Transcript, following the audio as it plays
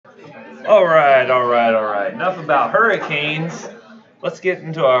All right, all right, all right. Enough about hurricanes. Let's get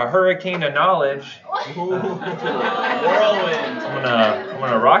into our hurricane of knowledge. Whirlwind. I'm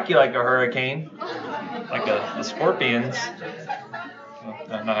gonna rock you like a hurricane, like the scorpions. Oh,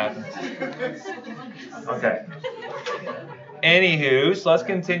 no, not happening. Okay. Anywho, so let's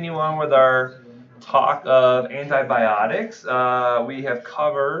continue on with our talk of antibiotics. We have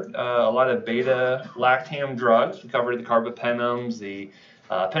covered a lot of beta-lactam drugs. We covered the carbapenems, the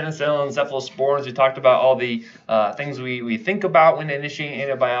penicillin, cephalosporins. We talked about all the things we think about when initiating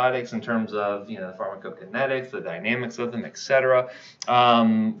antibiotics in terms of the pharmacokinetics, the dynamics of them, etc.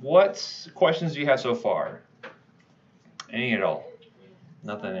 What questions do you have so far? Any at all?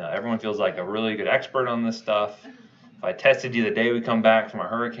 Nothing. Everyone feels like a really good expert on this stuff. If I tested you the day we come back from a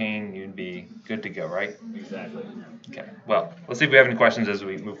hurricane, you'd be good to go, right? Exactly. Okay. Well, let's see if we have any questions as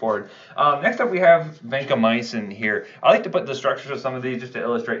we move forward. Next up, we have vancomycin here. I like to put the structures of some of these just to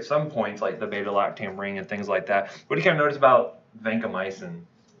illustrate some points, like the beta-lactam ring and things like that. What do you kind of notice about vancomycin?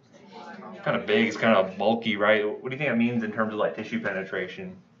 It's kind of big. It's kind of bulky, right? What do you think that means in terms of like tissue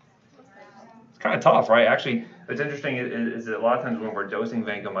penetration? Kind of tough, right? Actually, what's interesting is that a lot of times when we're dosing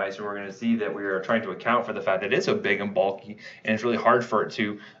vancomycin, we're going to see that we are trying to account for the fact that it's so big and bulky, and it's really hard for it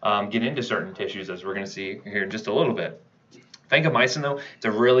to get into certain tissues, as we're going to see here in just a little bit. Vancomycin, though, it's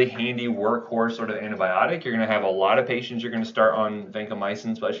a really handy workhorse sort of antibiotic. You're going to have a lot of patients you're going to start on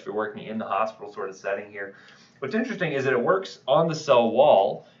vancomycin, especially if you're working in the hospital sort of setting here. What's interesting is that it works on the cell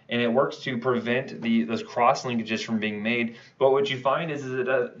wall, and it works to prevent those cross linkages from being made. But what you find is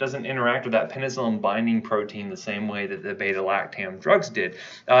it doesn't interact with that penicillin binding protein the same way that the beta-lactam drugs did.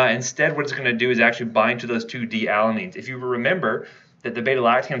 Instead, what it's going to do is actually bind to those 2D-alanines. If you remember that the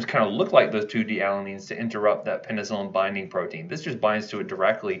beta-lactams kind of look like those 2D-alanines to interrupt that penicillin binding protein. This just binds to it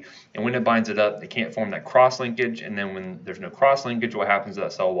directly, and when it binds it up, it can't form that cross linkage, and then when there's no cross linkage, what happens to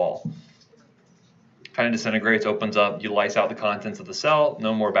that cell wall? Kind of disintegrates, opens up, you lyse out the contents of the cell,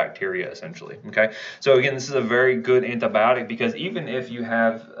 no more bacteria essentially. Okay, so again, this is a very good antibiotic because even if you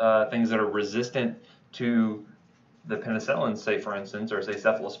have things that are resistant to the penicillin, say for instance, or say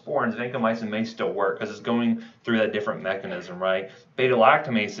cephalosporins, vancomycin may still work because it's going through that different mechanism, right?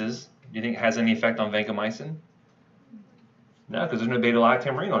 Beta-lactamases, do you think it has any effect on vancomycin? No, because there's no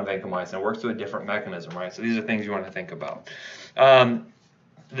beta-lactam ring on vancomycin. It works through a different mechanism, right? So these are things you want to think about.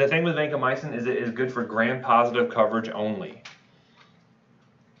 The thing with vancomycin is it is good for gram-positive coverage only.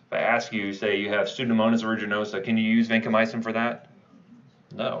 If I ask you, say you have Pseudomonas aeruginosa, can you use vancomycin for that?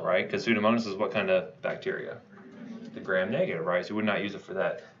 No, right? Because Pseudomonas is what kind of bacteria? The gram-negative, right? So you would not use it for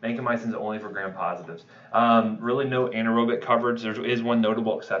that. Vancomycin is only for gram-positives. Really no anaerobic coverage. There is one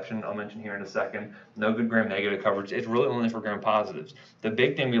notable exception I'll mention here in a second. No good gram-negative coverage. It's really only for gram-positives. The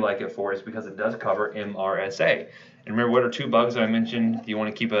big thing we like it for is because it does cover MRSA. And remember, what are two bugs that I mentioned you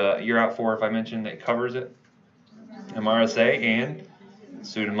want to keep a ear out for if I mentioned that covers it? MRSA and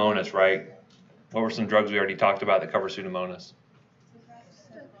Pseudomonas, right? What were some drugs we already talked about that cover Pseudomonas?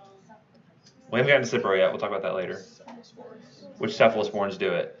 We haven't gotten to Cipro yet. We'll talk about that later. Which cephalosporins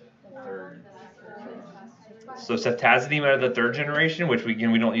do it? So ceftazidime out of the third generation, which we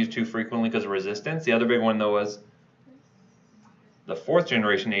don't use too frequently because of resistance. The other big one, though, was the fourth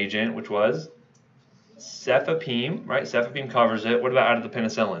generation agent, which was cefepime, right? Cefepime covers it. What about out of the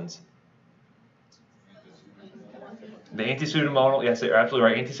penicillins? The anti-pseudomonal, yes, you're absolutely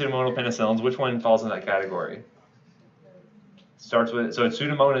right. Anti-pseudomonal penicillins. Which one falls in that category? Starts with, so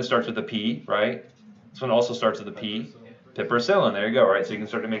Pseudomonas starts with a P, right? This one also starts with a P. Piperacillin, there you go, right? So you can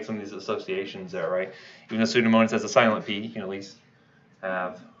start to make some of these associations there, right? Even though Pseudomonas has a silent P, you can at least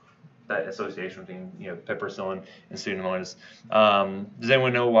have that association between, piperacillin and Pseudomonas. Does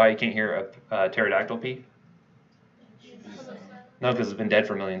anyone know why you can't hear a pterodactyl P? No, because it's been dead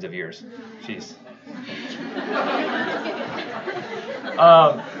for millions of years. Jeez.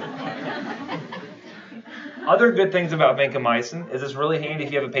 Other good things about vancomycin is it's really handy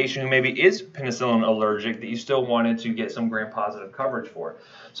if you have a patient who maybe is penicillin allergic that you still wanted to get some gram-positive coverage for.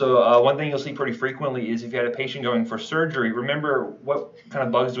 So one thing you'll see pretty frequently is if you had a patient going for surgery, remember what kind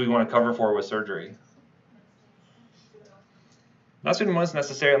of bugs do we want to cover for with surgery? Not Pseudomonas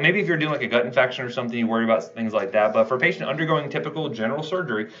necessarily. Maybe if you're doing like a gut infection or something, you worry about things like that. But for a patient undergoing typical general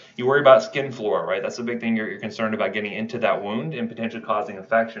surgery, you worry about skin flora, right? That's the big thing you're concerned about getting into that wound and potentially causing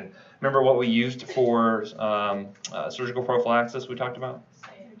infection. Remember what we used for surgical prophylaxis we talked about?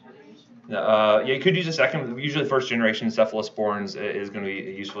 Yeah, you could use a second. Usually first generation cephalosporins is going to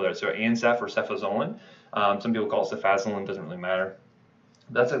be useful there. So Ancef or cefazolin. Some people call it cefazolin, doesn't really matter.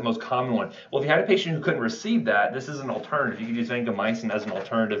 That's the most common one. Well, if you had a patient who couldn't receive that, this is an alternative. You could use vancomycin as an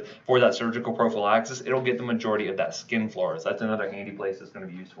alternative for that surgical prophylaxis. It'll get the majority of that skin flora. So that's another handy place it's going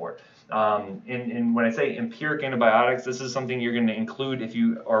to be used for. And when I say empiric antibiotics, this is something you're going to include if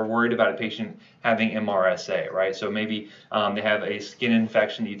you are worried about a patient having MRSA, right? So maybe they have a skin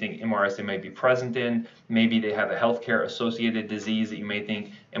infection that you think MRSA may be present in. Maybe they have a healthcare associated disease that you may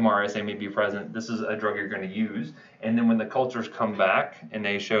think MRSA may be present. This is a drug you're going to use. And then when the cultures come back and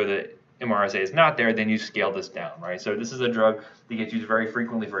they show that MRSA is not there, then you scale this down, right? So this is a drug that gets used very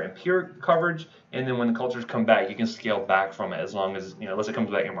frequently for empiric coverage, and then when the cultures come back, you can scale back from it as long as, unless it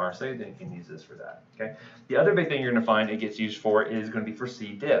comes back MRSA, then you can use this for that, okay? The other big thing you're going to find it gets used for is going to be for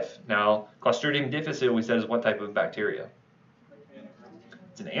C. diff. Now, Clostridium difficile, we said, is what type of bacteria?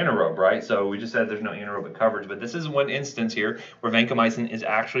 It's an anaerobe, right? So we just said there's no anaerobic coverage, but this is one instance here where vancomycin is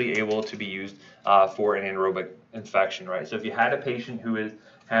actually able to be used for an anaerobic infection, right? So if you had a patient who is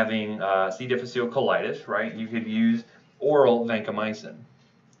having C. difficile colitis, right, you could use oral vancomycin.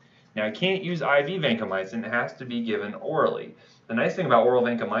 Now, you can't use IV vancomycin. It has to be given orally. The nice thing about oral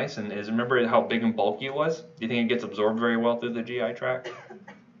vancomycin is, remember how big and bulky it was? Do you think it gets absorbed very well through the GI tract?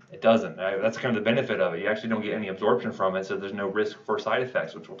 It doesn't. That's kind of the benefit of it. You actually don't get any absorption from it, so there's no risk for side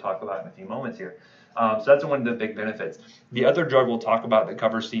effects, which we'll talk about in a few moments here. So that's one of the big benefits. The other drug we'll talk about that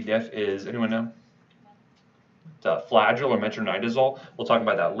covers C. diff is, anyone know? It's Flagyl or metronidazole. We'll talk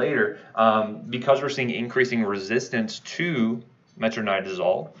about that later. Because we're seeing increasing resistance to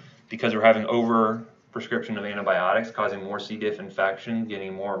metronidazole, because we're having over prescription of antibiotics causing more C. diff infection,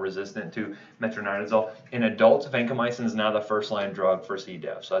 getting more resistant to metronidazole. In adults, vancomycin is now the first-line drug for C.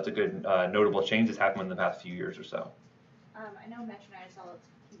 diff. So that's a good notable change that's happened in the past few years or so. I know metronidazole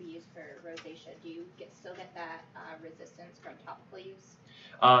can be used for rosacea. Do you still get that resistance from topical use?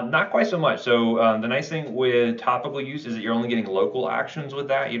 Not quite so much. So the nice thing with topical use is that you're only getting local actions with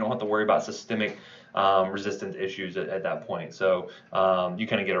that. You don't have to worry about systemic resistance issues at that point. So you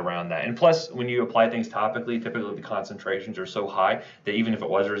kind of get around that. And plus, when you apply things topically, typically the concentrations are so high that even if it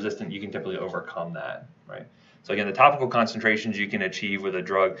was resistant, you can typically overcome that, right? So again, the topical concentrations you can achieve with a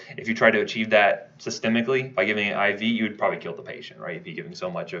drug. If you try to achieve that systemically by giving it IV, you would probably kill the patient, right? If you're giving so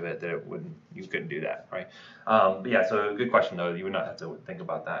much of it that you couldn't do that, right? But yeah, so good question though. You would not have to think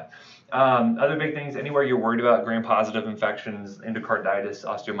about that. Other big things, anywhere you're worried about gram-positive infections, endocarditis,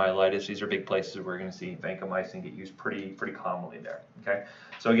 osteomyelitis, these are big places where we're going to see vancomycin get used pretty commonly there. Okay,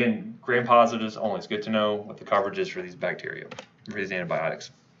 so again, gram-positives only. It's good to know what the coverage is for these bacteria, for these antibiotics.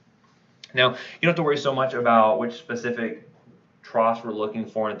 Now, you don't have to worry so much about which specific troughs we're looking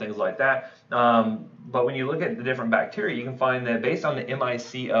for and things like that. But when you look at the different bacteria, you can find that based on the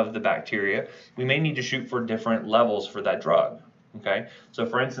MIC of the bacteria, we may need to shoot for different levels for that drug. Okay, so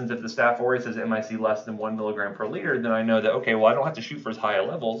for instance, if the Staph aureus has MIC less than 1 milligram per liter, then I know that, okay, well, I don't have to shoot for as high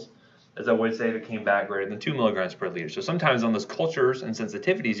levels as I would say if it came back greater than 2 milligrams per liter. So sometimes on those cultures and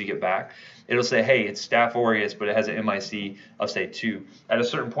sensitivities you get back, it'll say, hey, it's Staph aureus, but it has an MIC of, say, 2. At a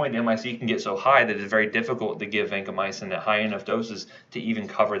certain point, the MIC can get so high that it's very difficult to give vancomycin at high enough doses to even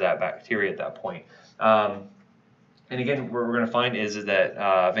cover that bacteria at that point. And again, what we're going to find is that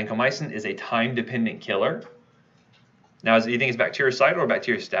vancomycin is a time-dependent killer. Now, do you think it's bactericidal or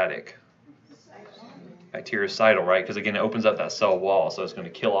bacteriostatic? Bactericidal, right? Because again, it opens up that cell wall, so it's going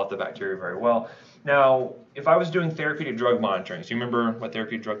to kill off the bacteria very well. Now, if I was doing therapeutic drug monitoring, so you remember what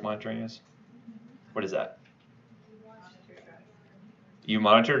therapeutic drug monitoring is? What is that? You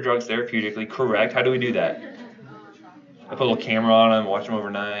monitor drugs therapeutically, correct? How do we do that? I put a little camera on them, watch them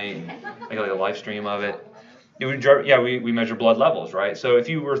overnight, and make like a live stream of it. We measure blood levels, right? So if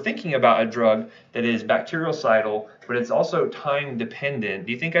you were thinking about a drug that is bactericidal, but it's also time dependent,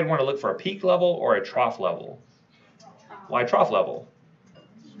 do you think I'd want to look for a peak level or a trough level? Why trough level?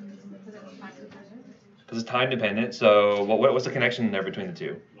 Because it's time dependent. So what's the connection there between the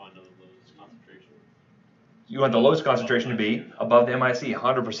two? You want the lowest concentration to be above the MIC,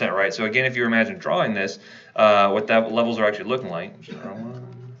 100%, right? So again, if you imagine drawing this, what that levels are actually looking like.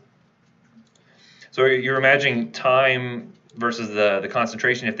 So you're imagining time versus the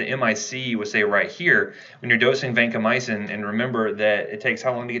concentration. If the MIC was, say, right here, when you're dosing vancomycin, and remember that it takes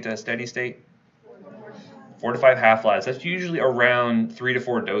how long to get to a steady state? 4 to 5 half-lives. That's usually around 3 to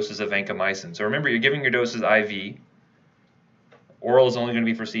 4 doses of vancomycin. So remember, you're giving your doses IV. Oral is only going to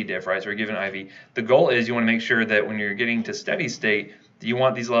be for C. diff, right? So you're giving IV. The goal is you want to make sure that when you're getting to steady state, you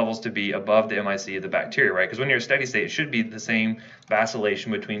want these levels to be above the MIC of the bacteria, right? Because when you're at steady state, it should be the same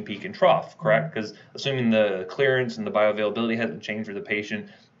vacillation between peak and trough, correct? Because assuming the clearance and the bioavailability hasn't changed for the patient,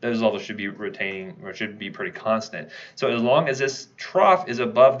 those levels should be retaining or should be pretty constant. So as long as this trough is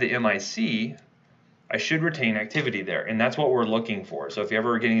above the MIC, I should retain activity there, and that's what we're looking for. So if you're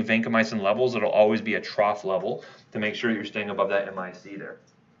ever getting vancomycin levels, it'll always be a trough level to make sure you're staying above that MIC there.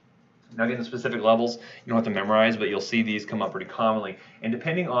 Now getting the specific levels, you don't have to memorize, but you'll see these come up pretty commonly. And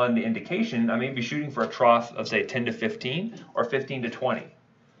depending on the indication, I may be shooting for a trough of say 10 to 15 or 15 to 20.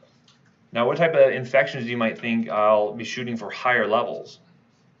 Now what type of infections do you might think I'll be shooting for higher levels?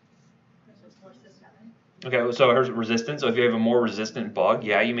 Okay, so here's resistance. So if you have a more resistant bug,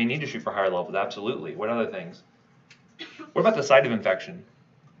 yeah, you may need to shoot for higher levels, absolutely. What other things? What about the site of infection?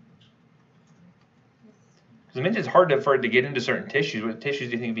 Because I mentioned it's hard for it to get into certain tissues. What tissues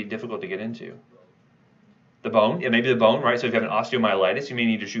do you think would be difficult to get into? The bone? Yeah, maybe the bone, right? So if you have an osteomyelitis, you may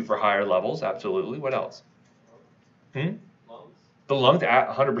need to shoot for higher levels, absolutely. What else? The lungs,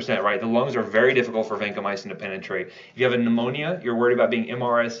 100%, right? The lungs are very difficult for vancomycin to penetrate. If you have a pneumonia, you're worried about being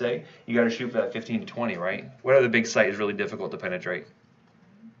MRSA, you got to shoot for that 15 to 20, right? What other big site is really difficult to penetrate?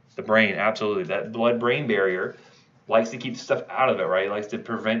 The brain, absolutely. That blood-brain barrier likes to keep stuff out of it, right? It likes to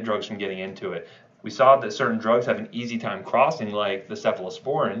prevent drugs from getting into it. We saw that certain drugs have an easy time crossing, like the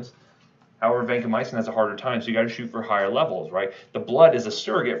cephalosporins. However, vancomycin has a harder time, so you got to shoot for higher levels, right? The blood is a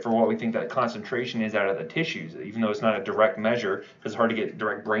surrogate for what we think that concentration is out of the tissues. Even though it's not a direct measure, because it's hard to get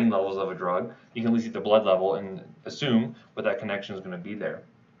direct brain levels of a drug, you can at least get the blood level and assume what that connection is going to be there.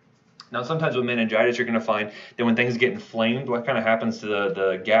 Now, sometimes with meningitis, you're going to find that when things get inflamed, what kind of happens to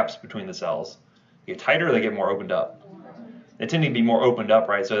the gaps between the cells? They get tighter or they get more opened up? They tend to be more opened up,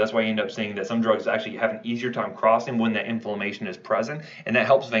 right? So that's why you end up seeing that some drugs actually have an easier time crossing when that inflammation is present, and that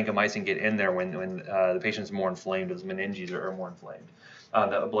helps vancomycin get in there when the patient's more inflamed, as meninges are more inflamed.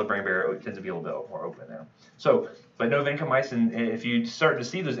 The blood-brain barrier tends to be a little bit more open now. So, but no, vancomycin, if you start to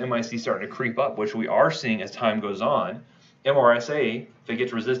see those MIC starting to creep up, which we are seeing as time goes on, MRSA, if it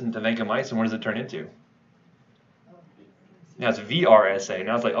gets resistant to vancomycin, what does it turn into? Now it's VRSA.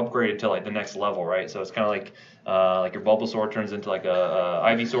 Now it's like upgraded to like the next level, right? So it's kind of like your Bulbasaur turns into like a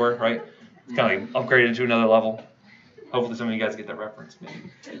Ivysaur, right? It's kind of like upgraded to another level. Hopefully some of you guys get that reference.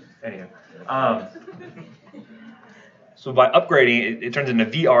 Anyhow, so by upgrading, it turns into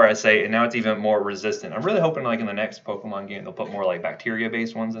VRSA, and now it's even more resistant. I'm really hoping like in the next Pokemon game they'll put more like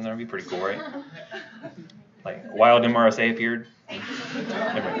bacteria-based ones in there. It'd be pretty cool, right? Like wild MRSA appeared. All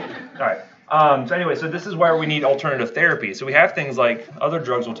right. So anyway, so this is where we need alternative therapy. So we have things like other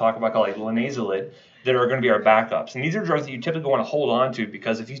drugs we'll talk about called like linezolid that are going to be our backups. And these are drugs that you typically want to hold on to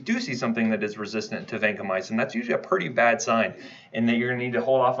because if you do see something that is resistant to vancomycin, that's usually a pretty bad sign and that you're going to need to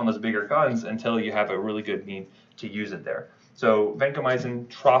hold off on those bigger guns until you have a really good need to use it there. So vancomycin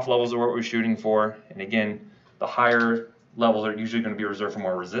trough levels are what we're shooting for. And again, the higher levels are usually going to be reserved for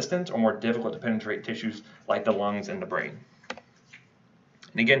more resistant or more difficult to penetrate tissues like the lungs and the brain.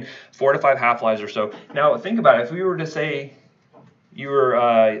 And again, 4 to 5 half-lives or so. Now think about it. If we were to say you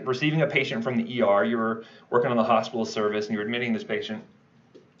were receiving a patient from the ER, you were working on the hospital service, and you were admitting this patient,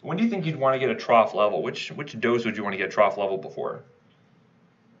 when do you think you'd want to get a trough level? Which dose would you want to get a trough level before?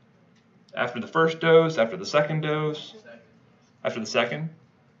 After the first dose? After the second dose? After the second?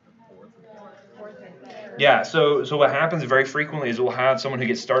 Yeah, so what happens very frequently is we'll have someone who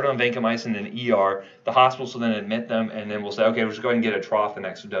gets started on vancomycin in the ER, the hospital will then admit them, and then we'll say, okay, we'll just go ahead and get a trough the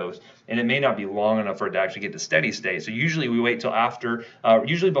next dose. And it may not be long enough for it to actually get to steady state. So usually we wait till after,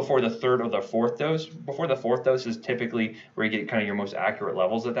 usually before the third or the fourth dose. Before the fourth dose is typically where you get kind of your most accurate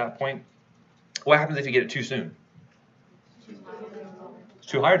levels at that point. What happens if you get it too soon? It's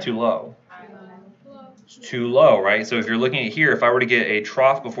too high or too low? It's too low, right? So if you're looking at here, if I were to get a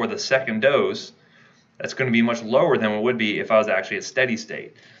trough before the second dose, that's going to be much lower than it would be if I was actually at steady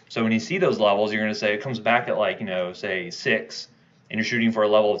state. So when you see those levels, you're going to say it comes back at like, say 6, and you're shooting for a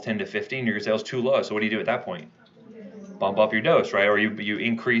level of 10 to 15, you're going to say, oh, it's too low. So what do you do at that point? Bump up your dose, right? Or you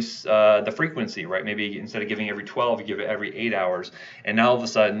increase the frequency, right? Maybe instead of giving every 12, you give it every 8 hours. And now all of a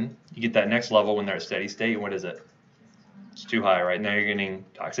sudden, you get that next level when they're at steady state. And what is it? It's too high, right? Now you're getting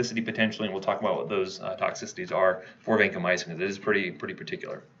toxicity potentially, and we'll talk about what those toxicities are for vancomycin, because it is pretty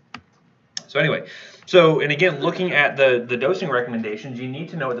particular. So anyway, and again, looking at the dosing recommendations, you need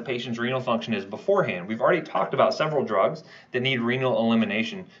to know what the patient's renal function is beforehand. We've already talked about several drugs that need renal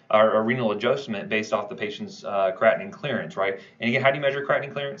elimination or renal adjustment based off the patient's creatinine clearance, right? And again, how do you measure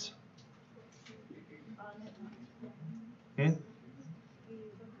creatinine clearance? Yeah,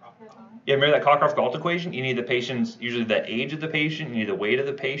 remember that Cockcroft-Gault equation? You need the patient's, usually the age of the patient, you need the weight of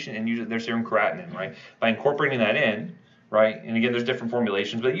the patient, and usually their serum creatinine, right? By incorporating that in, right? And again, there's different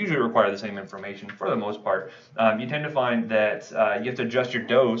formulations, but they usually require the same information for the most part. You tend to find that you have to adjust your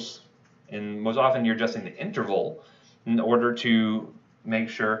dose, and most often you're adjusting the interval in order to make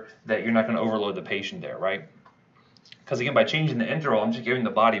sure that you're not going to overload the patient there, right? Because again, by changing the interval, I'm just giving the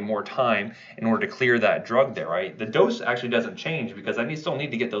body more time in order to clear that drug there, right? The dose actually doesn't change because I still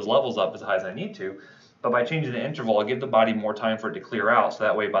need to get those levels up as high as I need to. But by changing the interval, I'll give the body more time for it to clear out. So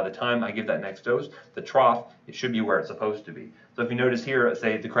that way, by the time I give that next dose, the trough, it should be where it's supposed to be. So if you notice here,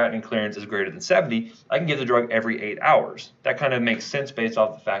 say the creatinine clearance is greater than 70, I can give the drug every 8 hours. That kind of makes sense based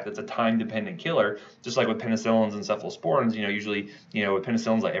off the fact that it's a time-dependent killer, just like with penicillins and cephalosporins. Usually, with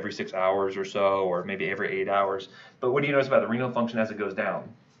penicillins like every 6 hours or so, or maybe every 8 hours. But what do you notice about the renal function as it goes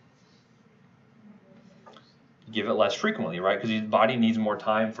down? Give it less frequently, right? Because your body needs more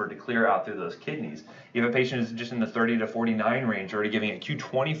time for it to clear out through those kidneys. If a patient is just in the 30 to 49 range, you're already giving it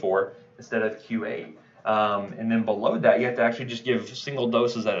Q24 instead of Q8. And then below that, you have to actually just give single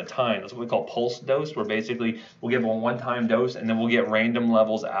doses at a time. That's what we call pulse dose, where basically we'll give a one-time dose and then we'll get random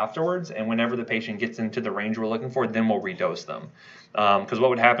levels afterwards. And whenever the patient gets into the range we're looking for, then we'll redose them. Because what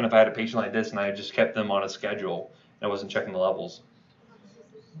would happen if I had a patient like this and I just kept them on a schedule and I wasn't checking the levels?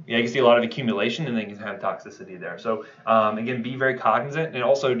 Yeah, you can see a lot of accumulation and then you can have toxicity there. So again, be very cognizant. And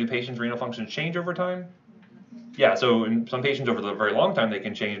also, do patients' renal function change over time? Yeah, so in some patients over the very long time they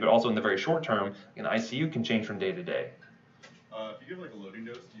can change, but also in the very short term, in ICU can change from day to day. If you give like a loading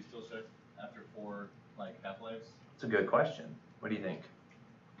dose, do you still check after 4 half-lives? It's a good question. What do you think?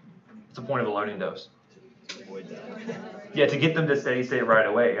 What's the point of a loading dose? Yeah, to get them to steady state right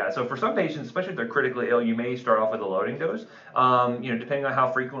away. Yeah. So for some patients, especially if they're critically ill, you may start off with a loading dose. Depending on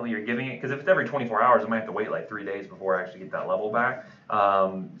how frequently you're giving it. Because if it's every 24 hours, I might have to wait like 3 days before I actually get that level back.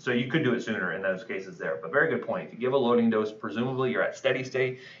 So you could do it sooner in those cases there. But very good point. If you give a loading dose, presumably you're at steady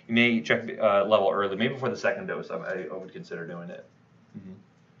state. You may check level early, maybe before the second dose. I would consider doing it. Mm-hmm.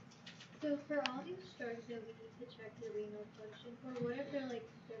 So for all these drugs that we need to check the renal function for, what if they're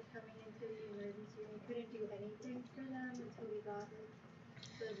coming into the emergency and we couldn't do anything for them until we got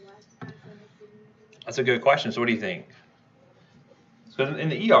the labs back on the kidney? That's a good question. So what do you think? So in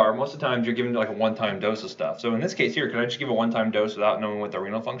the ER, most of the time you're giving like a one-time dose of stuff. So in this case here, could I just give a one-time dose without knowing what the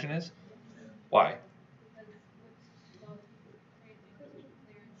renal function is? Why?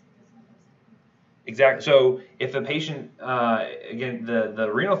 Exactly. So if the patient, again, the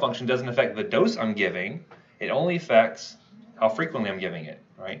renal function doesn't affect the dose I'm giving, it only affects how frequently I'm giving it,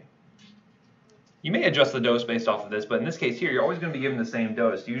 right? You may adjust the dose based off of this, but in this case here, you're always going to be given the same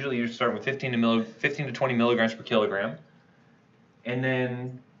dose. Usually you start with 15 to 20 milligrams per kilogram, and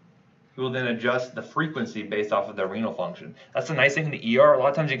then you will then adjust the frequency based off of their renal function. That's the nice thing in the ER. A lot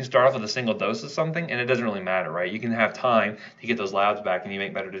of times you can start off with a single dose of something, and it doesn't really matter, right? You can have time to get those labs back, and you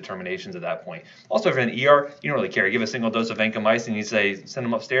make better determinations at that point. Also, if you're in the ER, you don't really care. You give a single dose of vancomycin, you say, send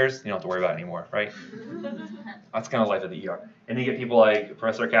them upstairs, you don't have to worry about it anymore, right? That's kind of life at the ER. And you get people like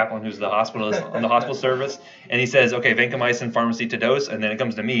Professor Kaplan, who's the hospitalist on the hospital service, and he says, okay, vancomycin pharmacy to dose, and then it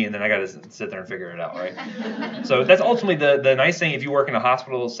comes to me, and then I got to sit there and figure it out, right? So that's ultimately the nice thing if you work in a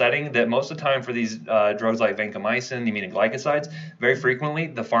hospital setting, that most of the time for these drugs like vancomycin, the aminoglycosides, very frequently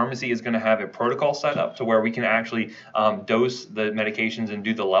the pharmacy is going to have a protocol set up to where we can actually dose the medications and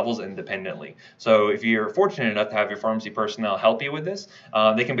do the levels independently. So if you're fortunate enough to have your pharmacy personnel help you with this,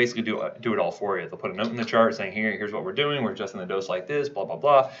 they can basically do it all for you. They'll put a note in the chart saying, here's what we're doing, we're adjusting the dose like this, blah, blah,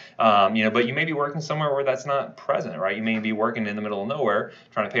 blah. But you may be working somewhere where that's not present, right? You may be working in the middle of nowhere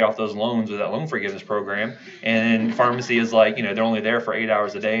trying to pay off those loans with that loan forgiveness program, and pharmacy is like, they're only there for 8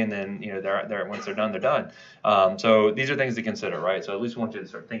 hours a day, and then, they're once they're done, they're done. So these are things to consider, right? So at least I want you to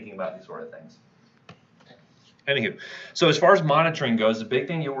start thinking about these sort of things. Anywho, so as far as monitoring goes, the big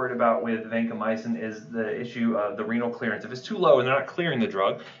thing you're worried about with vancomycin is the issue of the renal clearance. If it's too low and they're not clearing the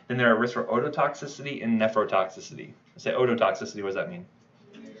drug, then they're at risk for ototoxicity and nephrotoxicity. Say ototoxicity, what does that mean?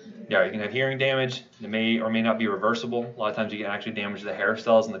 Yeah, you can have hearing damage. It may or may not be reversible. A lot of times you can actually damage the hair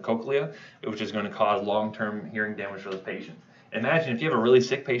cells in the cochlea, which is going to cause long-term hearing damage for those patients. Imagine if you have a really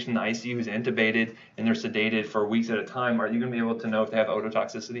sick patient in the ICU who's intubated and they're sedated for weeks at a time, are you going to be able to know if they have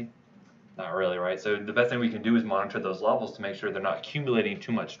ototoxicity? Not really, right? So the best thing we can do is monitor those levels to make sure they're not accumulating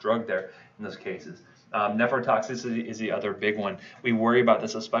too much drug there in those cases. Nephrotoxicity is the other big one. We worry about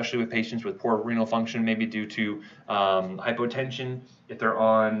this especially with patients with poor renal function, maybe due to hypotension, if they're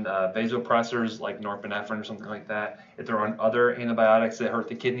on vasopressors like norepinephrine or something like that. If they're on other antibiotics that hurt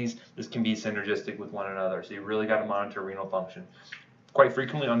the kidneys, this can be synergistic with one another. So you really got to monitor renal function. Quite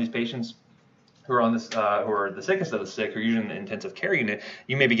frequently on these patients who are on this, who are the sickest of the sick, who are usually in the intensive care unit,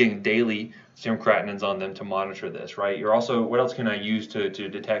 you may be getting daily serum creatinines on them to monitor this, right? You're also, what else can I use to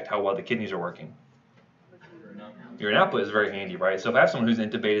detect how well the kidneys are working? urine output is very handy, right? So if I have someone who's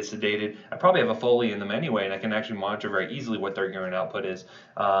intubated, sedated, I probably have a Foley in them anyway, and I can actually monitor very easily what their urine output is.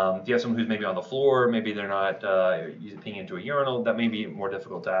 If you have someone who's maybe on the floor, maybe they're not peeing into a urinal, that may be more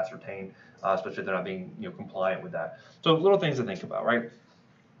difficult to ascertain, especially if they're not being compliant with that. So little things to think about, right?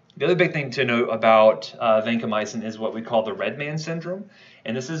 The other big thing to note about vancomycin is what we call the red man syndrome,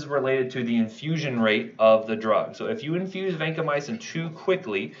 and this is related to the infusion rate of the drug. So if you infuse vancomycin too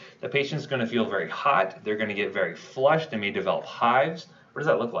quickly, the patient's going to feel very hot, they're going to get very flushed, they may develop hives. What does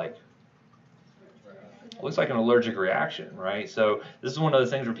that look like? It looks like an allergic reaction, right? So this is one of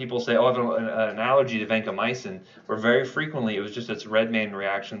those things where people say, oh, I have an allergy to vancomycin, where very frequently it was just this red man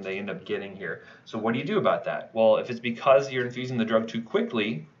reaction they end up getting here. So what do you do about that? Well, if it's because you're infusing the drug too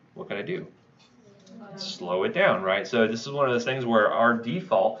quickly, what can I do? Slow it down, right? So this is one of those things where our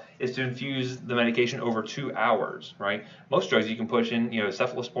default is to infuse the medication over 2 hours, right? Most drugs you can push in,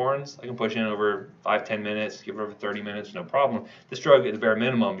 cephalosporins, I can push in over 5-10 minutes, give it over 30 minutes, no problem. This drug, at the bare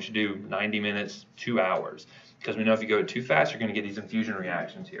minimum, you should do 90 minutes, 2 hours. Because we know if you go too fast, you're going to get these infusion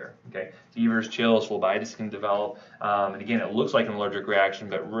reactions here, okay? Fevers, chills, phlebitis can develop. And again, it looks like an allergic reaction,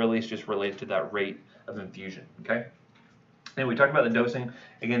 but really it's just related to that rate of infusion, okay? And we talked about the dosing.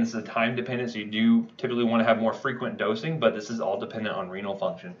 Again, this is a time dependent, so you do typically want to have more frequent dosing, but this is all dependent on renal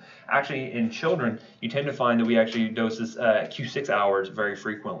function. Actually, in children, you tend to find that we actually dose this Q6 hours very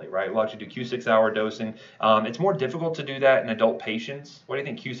frequently, right? We'll actually do Q6 hour dosing. It's more difficult to do that in adult patients. What do you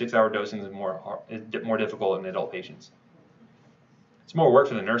think Q6 hour dosing is more difficult in adult patients? It's more work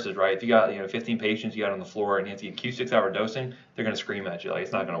for the nurses, right? If you got 15 patients you got on the floor and you have to get Q6 hour dosing, they're going to scream at you like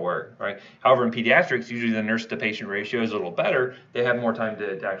it's not going to work, right? However, in pediatrics, usually the nurse to patient ratio is a little better. They have more time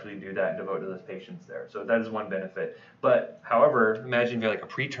to actually do that and devote to those patients there. So that is one benefit. But however, imagine if you have like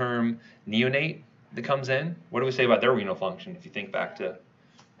a preterm neonate that comes in. What do we say about their renal function if you think back to?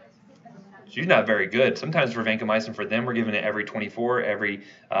 She's not very good. Sometimes for vancomycin, for them, we're giving it every 24, every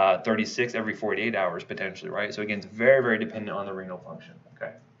 36, every 48 hours potentially, right? So again, it's very, very dependent on the renal function,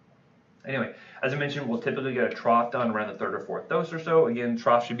 okay? Anyway, as I mentioned, we'll typically get a trough done around the 3rd or 4th dose or so. Again,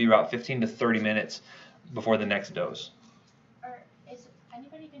 trough should be about 15 to 30 minutes before the next dose. Or is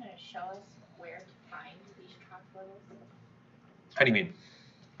anybody going to show us where to find these trough levels? How do you mean?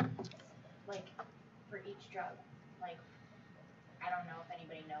 Like, for each drug, like, I don't know if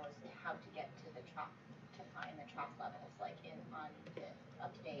anybody knows how to get to the trough, to find the trough levels, like on the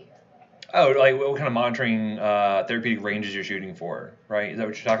up-to-date or whatever. Oh, like what kind of monitoring therapeutic ranges you're shooting for, right? Is that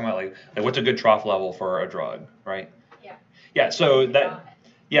what you're talking about? Like what's a good trough level for a drug, right? Yeah. Yeah, so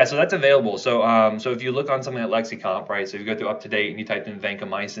so that's available. So so if you look on something like LexiComp, right? So if you go through UpToDate and you type in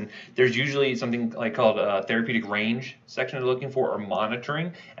vancomycin, there's usually something like called a therapeutic range section you're looking for, or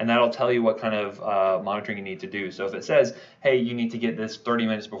monitoring, and that'll tell you what kind of monitoring you need to do. So if it says, hey, you need to get this 30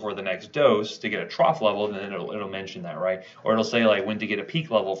 minutes before the next dose to get a trough level, then it'll mention that, right? Or it'll say like when to get a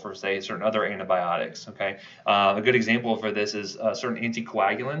peak level for, say, certain other antibiotics, okay? A good example for this is certain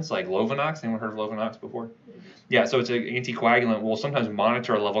anticoagulants like Lovenox. Anyone heard of Lovenox before? Yeah, so it's an anticoagulant. We'll sometimes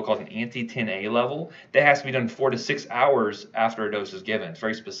monitor a level called an anti-10A level. That has to be done 4 to 6 hours after a dose is given. It's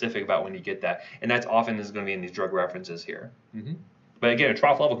very specific about when you get that, and that's often is going to be in these drug references here. But again, a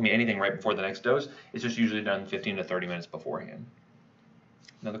trough level can be anything right before the next dose. It's just usually done 15 to 30 minutes beforehand.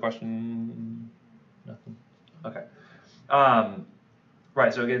 Another question? Nothing? Okay.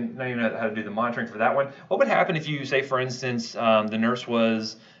 Right, so again, now you know how to do the monitoring for that one. What would happen if you, say, for instance, the nurse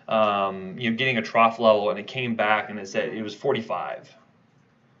was getting a trough level and it came back and it said it was 45?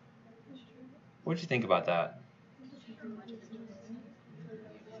 What did you think about that?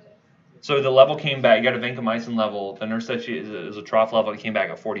 So the level came back, you got a vancomycin level, the nurse said it was a trough level, it came back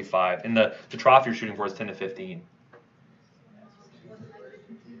at 45, and the trough you're shooting for is 10 to 15.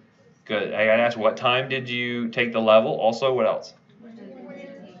 Good. I got to ask, what time did you take the level? Also, what else?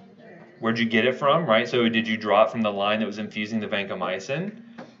 Where'd you get it from, right? So did you draw it from the line that was infusing the vancomycin?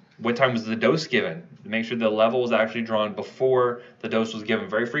 What time was the dose given? Make sure the level was actually drawn before the dose was given.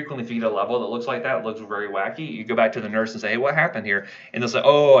 Very frequently, if you get a level that looks like that, it looks very wacky, you go back to the nurse and say, hey, what happened here? And they'll say,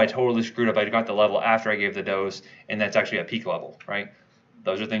 oh, I totally screwed up. I got the level after I gave the dose, and that's actually a peak level, right?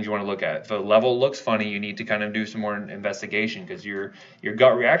 Those are things you want to look at. If the level looks funny, you need to kind of do some more investigation, because your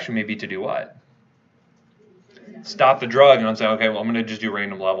gut reaction may be to do what? Stop the drug, and I'll say, okay, well, I'm going to just do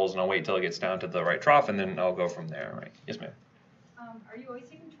random levels, and I'll wait till it gets down to the right trough, and then I'll go from there, right? Yes, ma'am. Are you always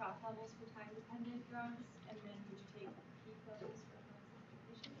taking trough levels for time-dependent drugs, and then would you take peak levels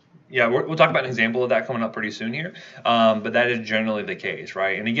for Yeah, we'll talk about an example of that coming up pretty soon here, but that is generally the case,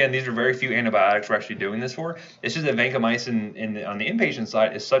 right? And again, these are very few antibiotics we're actually doing this for. It's just that vancomycin on the inpatient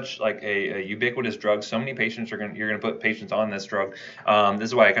side is such like a ubiquitous drug. So many patients you're gonna put patients on this drug. This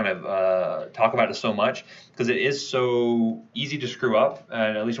is why I kind of talk about it so much, because it is so easy to screw up,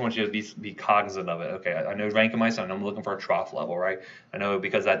 and at least I want you to be cognizant of it. Okay, I know vancomycin, and I'm looking for a trough level, right? I know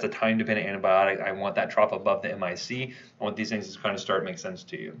because that's a time-dependent antibiotic. I want that trough above the MIC. I want these things to kind of start to make sense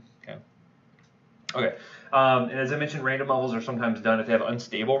to you. Okay, and as I mentioned, random levels are sometimes done if they have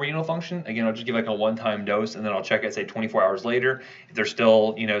unstable renal function. Again, I'll just give like a one-time dose, and then I'll check it, say 24 hours later. If they're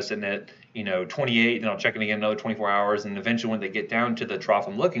still, sitting at, 28, then I'll check it again another 24 hours, and eventually when they get down to the trough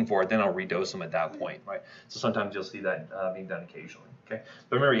I'm looking for, then I'll redose them at that point, right? So sometimes you'll see that being done occasionally, okay?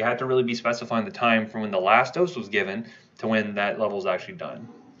 But remember, you have to really be specifying the time from when the last dose was given to when that level is actually done.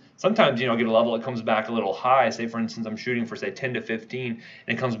 Sometimes, get a level that comes back a little high. Say, for instance, I'm shooting for, say, 10 to 15,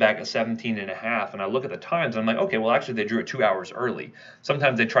 and it comes back at 17.5, and I look at the times, and I'm like, okay, well, actually, they drew it 2 hours early.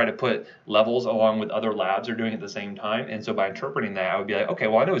 Sometimes they try to put levels along with other labs are doing it at the same time, and so by interpreting that, I would be like, okay,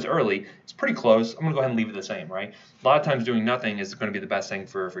 well, I know it's early. It's pretty close. I'm going to go ahead and leave it the same, right? A lot of times doing nothing is going to be the best thing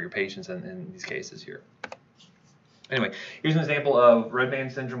for your patients in these cases here. Anyway, here's an example of red band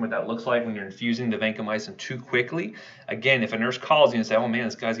syndrome, what that looks like when you're infusing the vancomycin too quickly. Again, if a nurse calls you and say, oh man,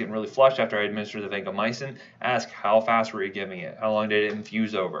 this guy's getting really flushed after I administer the vancomycin, ask how fast were you giving it? How long did it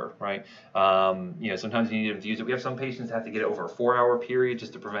infuse over, right? Sometimes you need to infuse it. We have some patients that have to get it over a 4-hour period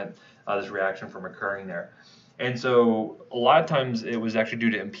just to prevent this reaction from occurring there. And so a lot of times it was actually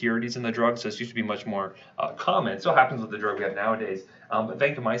due to impurities in the drug, so this used to be much more common. It still happens with the drug we have nowadays. But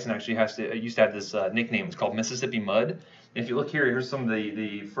vancomycin actually used to have this nickname. It's called Mississippi Mud. And if you look here, here's some of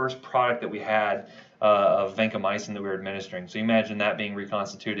the first product that we had of vancomycin that we were administering. So you imagine that being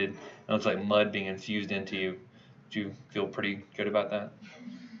reconstituted, and it looks like mud being infused into you. Do you feel pretty good about that?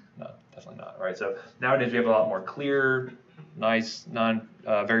 No, definitely not, right? So nowadays we have a lot more clear, nice,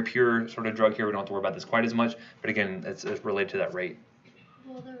 very pure sort of drug here. We don't have to worry about this quite as much, but again, it's related to that rate.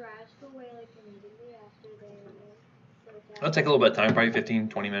 Will the rash go away like immediately after they It'll take a little bit of time, probably 15,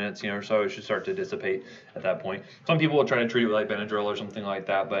 20 minutes, or so. It should start to dissipate at that point. Some people will try to treat it with like Benadryl or something like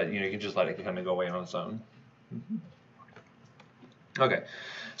that, but you can just let it kind of go away on its own. Okay,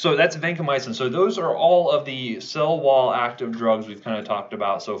 so that's vancomycin. So those are all of the cell wall active drugs we've kind of talked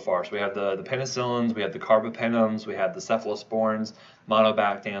about so far. So we have the penicillins, we have the carbapenems, we have the cephalosporins,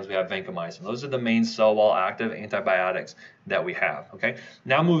 monobactams, we have vancomycin. Those are the main cell wall active antibiotics that we have. Okay,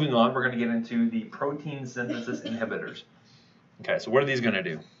 now moving on, we're going to get into the protein synthesis inhibitors. Okay, so what are these going to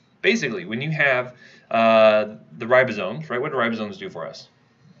do? Basically, when you have the ribosomes, right? What do ribosomes do for us?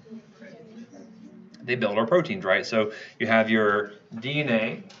 They build our proteins, right? So you have your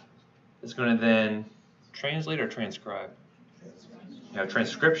DNA is going to then translate or transcribe. You have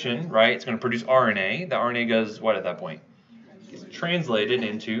transcription, right? It's going to produce RNA. The RNA goes what at that point? It's translated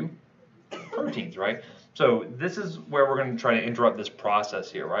into proteins, right? So this is where we're going to try to interrupt this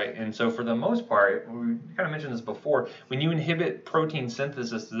process here, right? And so for the most part, we kind of mentioned this before, when you inhibit protein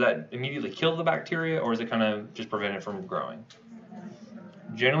synthesis, does that immediately kill the bacteria, or is it kind of just prevent it from growing?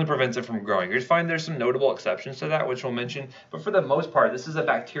 Generally prevents it from growing. You're just find there's some notable exceptions to that, which we'll mention, but for the most part, this is a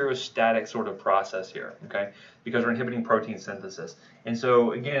bacteriostatic sort of process here, okay? Because we're inhibiting protein synthesis. And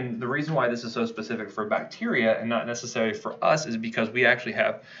so again, the reason why this is so specific for bacteria and not necessarily for us is because we actually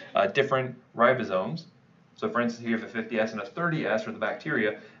have different ribosomes. So for instance, here you have a 50S and a 30S for the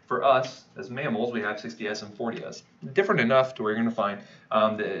bacteria. For us, as mammals, we have 60S and 40S. Different enough to where you're going to find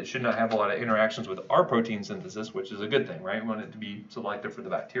that it should not have a lot of interactions with our protein synthesis, which is a good thing, right? We want it to be selective for the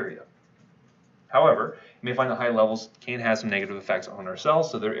bacteria. However, you may find that high levels can have some negative effects on our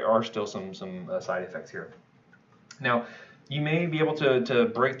cells, so there are still some side effects here. Now, you may be able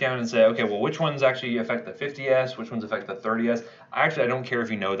to break down and say, okay, well, which ones actually affect the 50S, which ones affect the 30S? Actually, I don't care if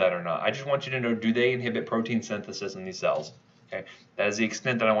you know that or not. I just want you to know, do they inhibit protein synthesis in these cells? Okay, that is the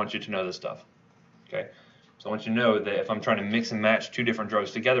extent that I want you to know this stuff. Okay, so I want you to know that if I'm trying to mix and match two different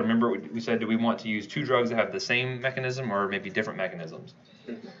drugs together, remember we said, do we want to use two drugs that have the same mechanism or maybe different mechanisms?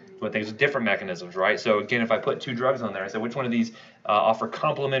 Well, things with different mechanisms, right? So again, if I put two drugs on there, I said, which one of these offer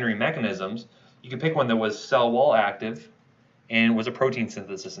complementary mechanisms? You can pick one that was cell wall active and was a protein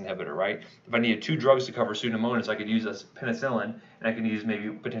synthesis inhibitor, right? If I needed two drugs to cover Pseudomonas, I could use a penicillin, and I can use maybe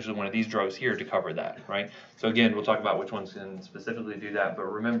potentially one of these drugs here to cover that, right? So again, we'll talk about which ones can specifically do that, but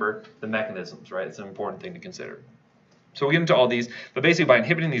remember the mechanisms, right? It's an important thing to consider. So we'll get into all these, but basically by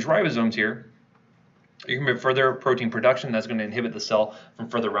inhibiting these ribosomes here, you can get further protein production. That's going to inhibit the cell from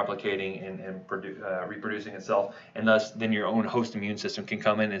further replicating and reproducing itself, and thus then your own host immune system can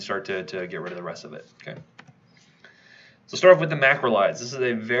come in and start to get rid of the rest of it, okay? So start off with the macrolides. This is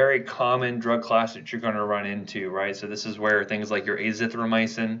a very common drug class that you're going to run into, right? So this is where things like your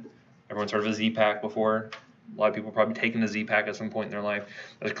azithromycin, everyone's heard of a Z-Pak before. A lot of people probably taken a Z-Pak at some point in their life.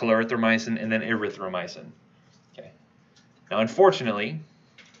 There's clarithromycin and then erythromycin. Okay. Now, unfortunately,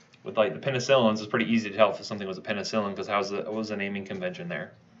 with like the penicillins, it's pretty easy to tell if something was a penicillin because what was the naming convention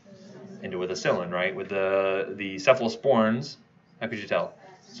there? Into with a cillin, right? With the cephalosporins, how could you tell?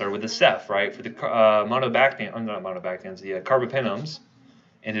 Started with the ceph, right? For the monobactam, not monobactams, the carbapenems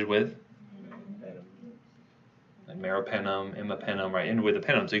ended with meropenem, imipenem, right? Ended with a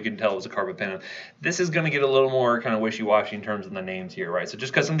penem, so you can tell it was a carbapenem. This is going to get a little more kind of wishy-washy in terms of the names here, right? So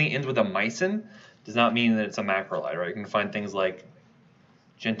just because something ends with a mycin does not mean that it's a macrolide, right? You can find things like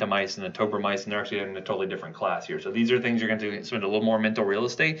gentamicin and tobramycin, they're actually in a totally different class here. So these are things you're going to spend a little more mental real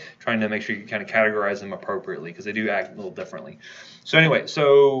estate trying to make sure you kind of categorize them appropriately because they do act a little differently. So anyway,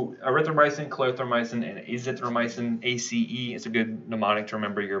 so erythromycin, clarithromycin, and azithromycin, ACE, it's a good mnemonic to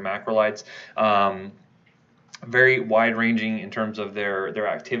remember your macrolides. Very wide-ranging in terms of their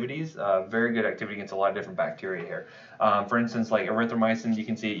activities. Very good activity against a lot of different bacteria here. For instance, like erythromycin, you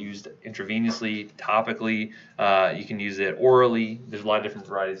can see it used intravenously, topically. You can use it orally. There's a lot of different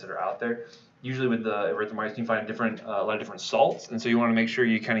varieties that are out there. Usually with the erythromycin, you find a lot of different salts, and so you want to make sure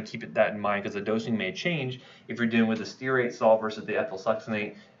you kind of keep that in mind because the dosing may change if you're dealing with the stearate salt versus the ethyl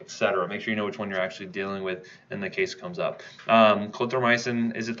succinate, etc. Make sure you know which one you're actually dealing with in the case comes up.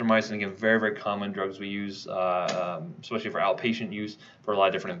 Clarithromycin, azithromycin, again, very, very common drugs we use, especially for outpatient use for a lot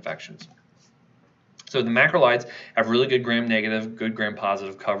of different infections. So the macrolides have really good gram-negative, good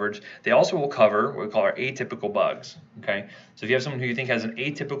gram-positive coverage. They also will cover what we call our atypical bugs. Okay, so if you have someone who you think has an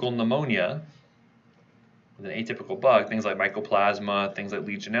atypical pneumonia with an atypical bug, things like mycoplasma, things like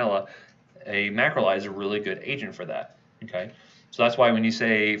Legionella, a macrolide is a really good agent for that. Okay, so that's why when you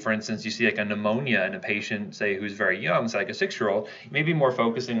say, for instance, you see like a pneumonia in a patient, say who's very young, say like a 6-year-old, you may be more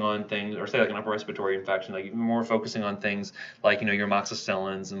focusing on things, or say like an upper respiratory infection, like you're more focusing on things like your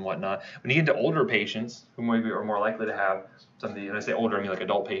amoxicillins and whatnot. When you get into older patients who maybe are more likely to have something, and I say older, I mean like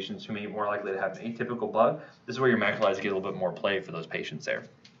adult patients who may be more likely to have an atypical bug, this is where your macrolides get a little bit more play for those patients there.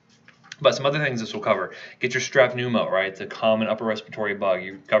 But some other things this will cover. Get your strep pneumo, right? It's a common upper respiratory bug.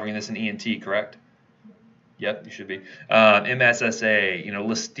 You're covering this in ENT, correct? Yep, you should be. MSSA,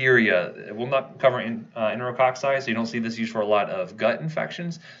 listeria. It will not cover enterococci, so you don't see this used for a lot of gut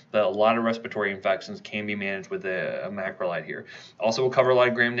infections, but a lot of respiratory infections can be managed with a macrolide here. Also, we'll cover a lot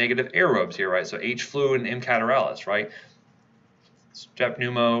of gram-negative aerobes here, right? So H-flu and M. catarrhalis, right? Strep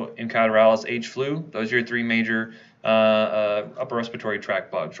pneumo, M. catarrhalis, H-flu. Those are your three major upper respiratory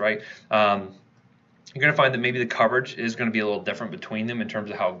tract bugs, right? You're going to find that maybe the coverage is going to be a little different between them in terms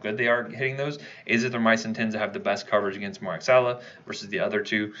of how good they are hitting those. Azithromycin tends to have the best coverage against Moraxella versus the other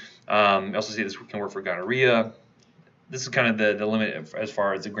two. You also see this can work for gonorrhea. This is kind of the limit as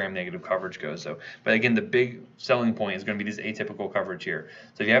far as the gram-negative coverage goes. But again, the big selling point is going to be this atypical coverage here.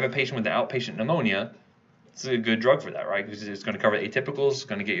 So if you have a patient with an outpatient pneumonia, it's a good drug for that, right? Because it's going to cover the atypicals, it's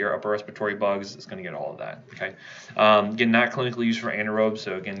going to get your upper respiratory bugs, it's going to get all of that, okay? Again, not clinically used for anaerobes,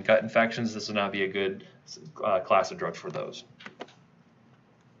 so again, gut infections, this will not be a good class of drugs for those.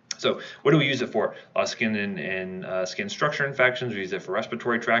 So what do we use it for? Skin and skin structure infections. We use it for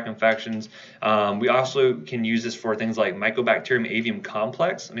respiratory tract infections. We also can use this for things like Mycobacterium avium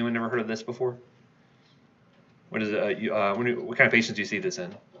complex. Anyone ever heard of this before? What is it? What kind of patients do you see this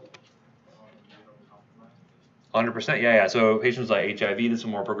in? 100%, yeah. So patients like HIV, this is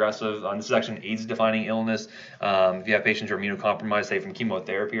more progressive. This is actually an AIDS-defining illness. If you have patients who are immunocompromised, say from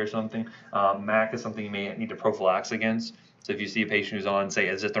chemotherapy or something, MAC is something you may need to prophylax against. So if you see a patient who's on, say,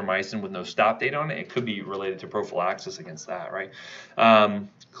 azithromycin with no stop date on it, it could be related to prophylaxis against that, right?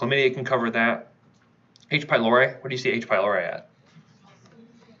 Chlamydia can cover that. H. pylori, where do you see H. pylori at?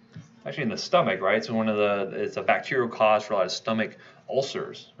 Actually in the stomach, right? So it's a bacterial cause for a lot of stomach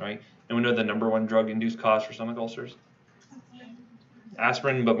ulcers, right? And we know the number one drug-induced cause for stomach ulcers?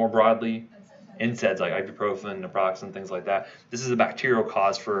 Aspirin, but more broadly, NSAIDs like ibuprofen, naproxen, things like that. This is a bacterial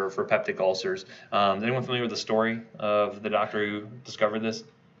cause for peptic ulcers. Is anyone familiar with the story of the doctor who discovered this?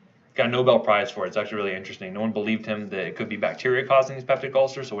 Got a Nobel Prize for it. It's actually really interesting. No one believed him that it could be bacteria causing these peptic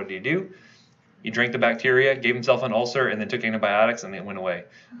ulcers, so what did he do? He drank the bacteria, gave himself an ulcer, and then took antibiotics, and it went away.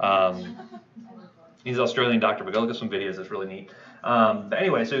 He's an Australian doctor, but go look at some videos. It's really neat. But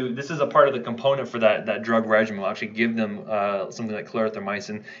anyway, so this is a part of the component for that drug regimen. We'll actually give them something like clarithromycin,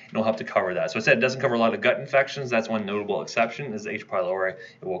 and it'll help to cover that. So I said it doesn't cover a lot of gut infections. That's one notable exception is H. pylori.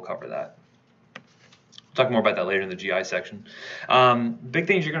 It will cover that. We'll talk more about that later in the GI section. Big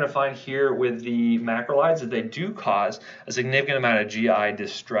things you're going to find here with the macrolides is they do cause a significant amount of GI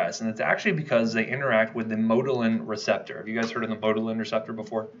distress, and it's actually because they interact with the motilin receptor. Have you guys heard of the motilin receptor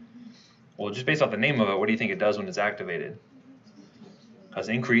before? Well, just based off the name of it, what do you think it does when it's activated? Cause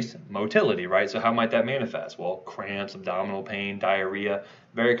increased motility, right? So how might that manifest? Well, cramps, abdominal pain, diarrhea,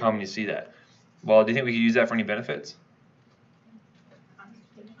 very common to see that. Well, do you think we could use that for any benefits?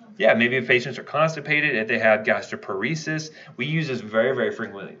 Yeah, maybe if patients are constipated, if they have gastroparesis, we use this very, very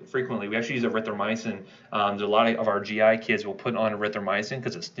frequently. We actually use erythromycin. There's a lot of our GI kids will put on erythromycin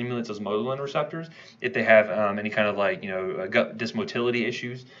because it stimulates those motilin receptors. If they have any kind of gut dysmotility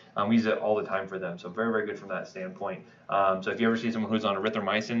issues, we use it all the time for them. So very, very good from that standpoint. So if you ever see someone who's on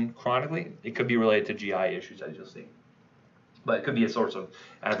erythromycin chronically, it could be related to GI issues, as you'll see. But it could be a source of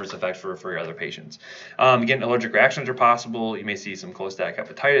adverse effects for your other patients. Again, allergic reactions are possible. You may see some cholestatic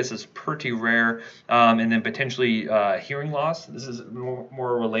hepatitis. It's pretty rare. And then potentially hearing loss. This is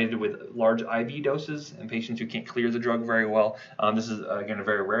more related with large IV doses and patients who can't clear the drug very well. This is, again, a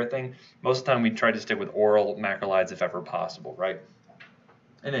very rare thing. Most of the time, we try to stick with oral macrolides if ever possible, right?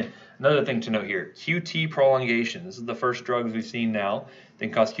 And then another thing to note here, QT prolongation. This is the first drugs we've seen now that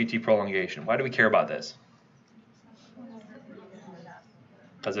can cause QT prolongation. Why do we care about this?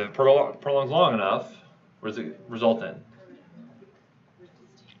 Because if it prolongs long enough, what does it result in?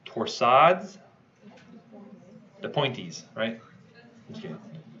 Torsades, de pointes, right?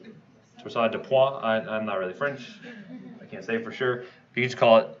 Torsade de point. I'm not really French. I can't say for sure. You just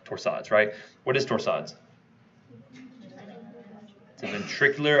call it torsades, right? What is torsades? It's a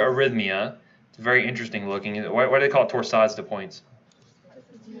ventricular arrhythmia. It's very interesting looking. Why do they call it torsades de points?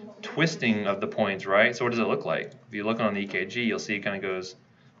 Twisting of the points, right? So what does it look like? If you look on the EKG, you'll see it kind of goes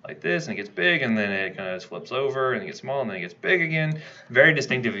like this, and it gets big, and then it kind of flips over, and it gets small, and then it gets big again. Very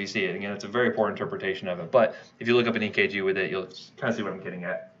distinctive if you see it. Again, it's a very poor interpretation of it. But if you look up an EKG with it, you'll kind of see what I'm getting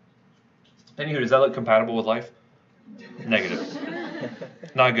at. Anywho, does that look compatible with life? Negative.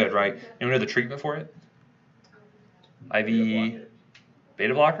 Not good, right? Anyone know the treatment for it? IV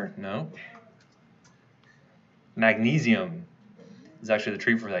beta blocker? No. Magnesium is actually the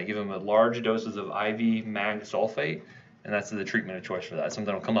treatment for that. Give them large doses of IV mag sulfate, and that's the treatment of choice for that.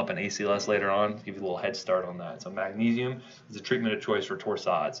 Something will come up in ACLS later on, give you a little head start on that. So magnesium is the treatment of choice for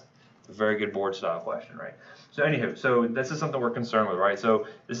torsades. It's a very good board style question, right? So anywho, so this is something we're concerned with, right? So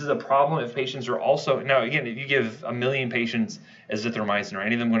this is a problem if patients are also, now again, if you give 1 million patients azithromycin, are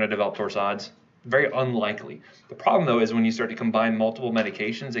any of them going to develop torsades? Very unlikely. The problem though is when you start to combine multiple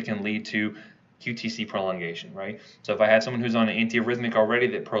medications, it can lead to QTC prolongation, right? So if I had someone who's on an antiarrhythmic already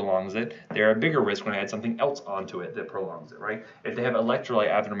that prolongs it, they're at a bigger risk when I add something else onto it that prolongs it, right? If they have electrolyte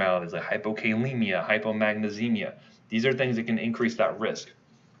abnormalities like hypokalemia, hypomagnesemia, these are things that can increase that risk.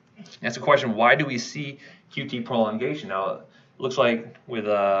 That's the question, why do we see QT prolongation? Now, it looks like with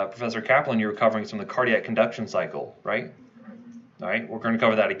Professor Kaplan, you were covering some of the cardiac conduction cycle, right? All right, we're going to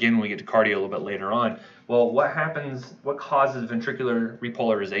cover that again when we get to cardio a little bit later on. Well, what happens, what causes ventricular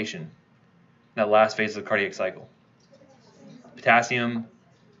repolarization? That last phase of the cardiac cycle. Potassium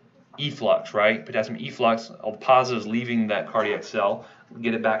efflux, right? Potassium efflux, all the positives leaving that cardiac cell,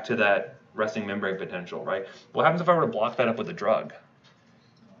 get it back to that resting membrane potential, right? What happens if I were to block that up with a drug?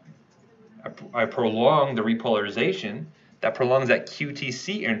 I prolong the repolarization, that prolongs that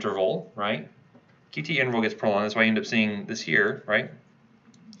QTC interval, right? QT interval gets prolonged, that's why you end up seeing this here, right?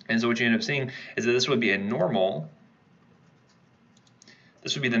 And so what you end up seeing is that this would be a normal.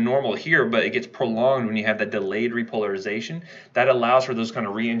 This would be the normal here, but it gets prolonged when you have that delayed repolarization. That allows for those kind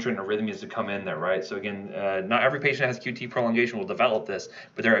of reentrant arrhythmias to come in there, right? So again, not every patient that has QT prolongation will develop this,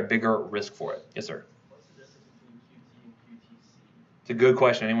 but they're at bigger risk for it. Yes, sir? What's the difference between QT and QTC? It's a good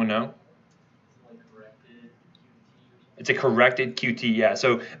question. Anyone know? Like corrected QT? It's a corrected QT, yeah.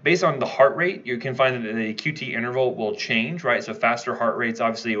 So based on the heart rate, you can find that the QT interval will change, right? So faster heart rates,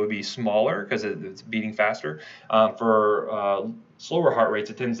 obviously, it would be smaller because it's beating faster. For slower heart rates,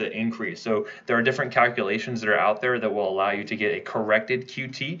 it tends to increase. So there are different calculations that are out there that will allow you to get a corrected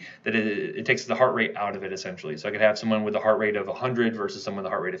QT, that it takes the heart rate out of it essentially. So I could have someone with a heart rate of 100 versus someone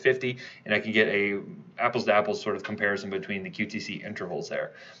with a heart rate of 50, and I can get a apples to apples sort of comparison between the QTC intervals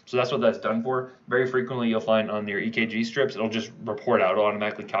there. So that's what that's done for. Very frequently you'll find on your EKG strips, it'll just report out, it'll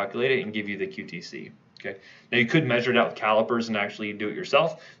automatically calculate it and give you the QTC. Okay. Now you could measure it out with calipers and actually do it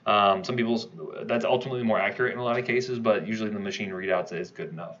yourself. Some people, that's ultimately more accurate in a lot of cases, but usually the machine readouts is good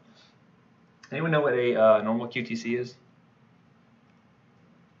enough. Anyone know what a normal QTC is?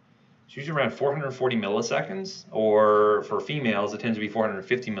 It's usually around 440 milliseconds, or for females it tends to be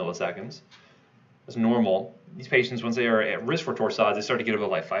 450 milliseconds. That's normal. These patients, once they are at risk for torsades, they start to get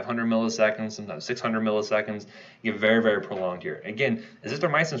above like 500 milliseconds, sometimes 600 milliseconds. You get very, very prolonged here. Again,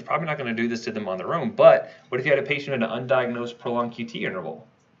 azithromycin is probably not going to do this to them on their own, but what if you had a patient in an undiagnosed prolonged QT interval?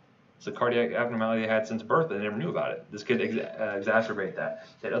 It's a cardiac abnormality they had since birth, but they never knew about it. This could exacerbate that.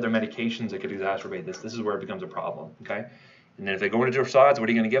 They had other medications that could exacerbate this. This is where it becomes a problem, okay? And then if they go into torsades, what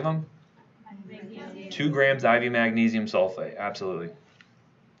are you going to give them? 2 grams IV magnesium sulfate, absolutely.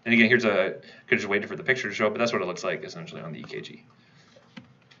 And again, here's could just waited for the picture to show up, but that's what it looks like essentially on the EKG.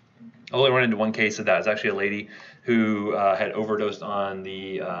 I only run into one case of that. It's actually a lady who had overdosed on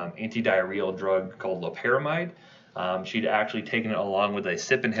the antidiarrheal drug called loperamide. She'd actually taken it along with a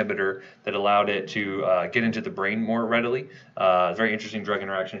CYP inhibitor that allowed it to get into the brain more readily. Very interesting drug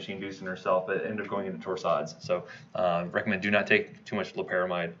interaction she induced in herself, but ended up going into torsades. So recommend do not take too much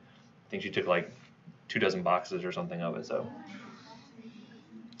loperamide. I think she took like 24 boxes or something of it. So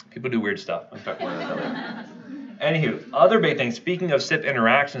people do weird stuff. I'm talking about that later. Anywho, other big things, speaking of CYP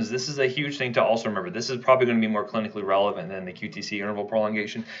interactions, this is a huge thing to also remember. This is probably going to be more clinically relevant than the QTC interval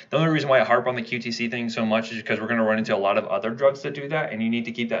prolongation. The only reason why I harp on the QTC thing so much is because we're going to run into a lot of other drugs that do that, and you need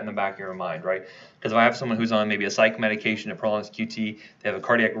to keep that in the back of your mind, right? Because if I have someone who's on maybe a psych medication that prolongs QT, they have a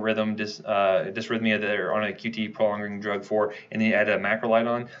cardiac rhythm dysrhythmia that they're on a QT prolonging drug for, and then you add a macrolide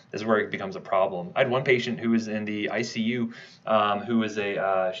on, this is where it becomes a problem. I had one patient who was in the ICU who was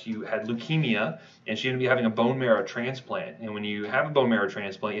she had leukemia, and she ended up having a bone marrow transplant. And when you have a bone marrow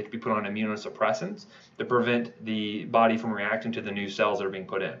transplant, you have to be put on immunosuppressants to prevent the body from reacting to the new cells that are being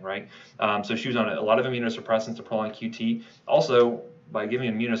put in, right? So she was on a lot of immunosuppressants to prolong QT. Also, by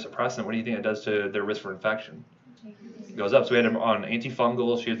giving immunosuppressant, what do you think it does to their risk for infection? It goes up. So we had her on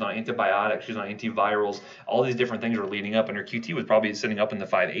antifungals, she was on antibiotics, she was on antivirals. All these different things were leading up, and her QT was probably sitting up in the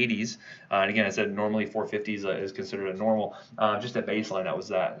 580s. And again, I said normally 450s is considered a normal. Just at baseline, that was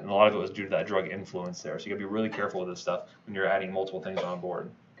that. And a lot of it was due to that drug influence there. So you got to be really careful with this stuff when you're adding multiple things on board.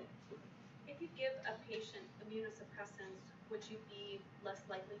 If you give a patient immunosuppressants, would you be less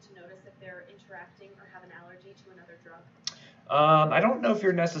likely to notice if they're interacting or have an allergy to another drug? I don't know if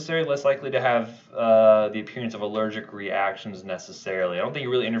you're necessarily less likely to have the appearance of allergic reactions necessarily. I don't think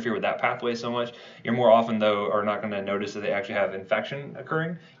you really interfere with that pathway so much. You're more often, though, are not going to notice that they actually have infection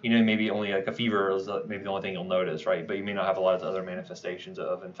occurring. You know, maybe only like a fever is maybe the only thing you'll notice, right? But you may not have a lot of other manifestations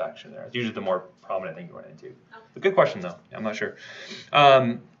of infection there. It's usually the more prominent thing you run into. But good question, though. I'm not sure.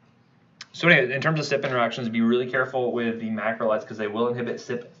 So anyway, in terms of CYP interactions, be really careful with the macrolides because they will inhibit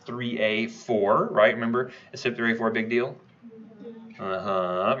CYP3A4, right? Remember, is CYP3A4 a big deal?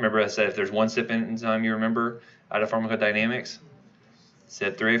 Remember I said if there's one CYP enzyme you remember out of pharmacodynamics,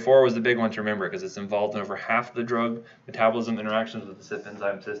 CYP3A4 was the big one to remember because it's involved in over half of the drug metabolism interactions with the CYP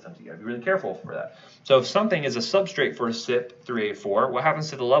enzyme systems. You got to be really careful for that. So if something is a substrate for CYP3A4, what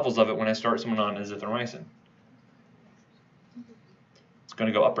happens to the levels of it when I start someone on azithromycin? It's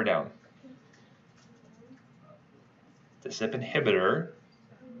going to go up or down. The CYP inhibitor,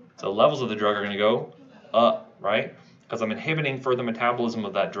 the levels of the drug are going to go up, right? Because I'm inhibiting further metabolism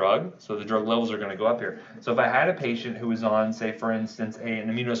of that drug, so the drug levels are going to go up here. So if I had a patient who was on, say, for instance, an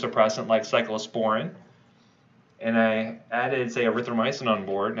immunosuppressant like cyclosporin, and I added, say, erythromycin on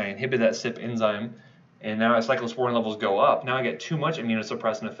board, and I inhibit that CYP enzyme, and now as cyclosporin levels go up, now I get too much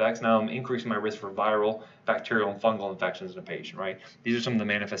immunosuppressant effects. Now I'm increasing my risk for viral, bacterial, and fungal infections in a patient, right? These are some of the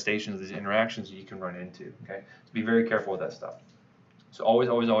manifestations of these interactions that you can run into, okay? So be very careful with that stuff. So always,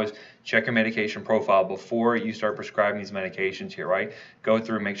 always, always check your medication profile before you start prescribing these medications here, right? Go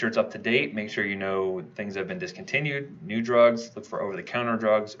through, make sure it's up to date, make sure you know things that have been discontinued, new drugs, look for over-the-counter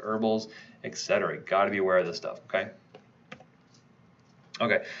drugs, herbals, etc. Got to be aware of this stuff, okay?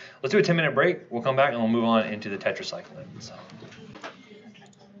 Okay, let's do a 10-minute break. We'll come back and we'll move on into the tetracycline. So.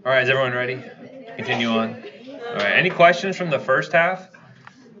 All right, is everyone ready? Continue on. All right, any questions from the first half?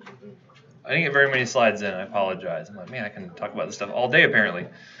 I didn't get very many slides in. I apologize. I'm like, man, I can talk about this stuff all day apparently. Do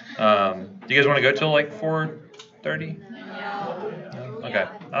you guys want to go till like 4:30? No? Okay.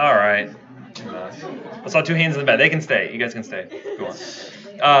 All right. I saw 2 hands in the back. They can stay. You guys can stay. Go on.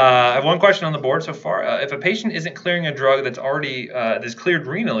 I have one question on the board so far. If a patient isn't clearing a drug that's already that's cleared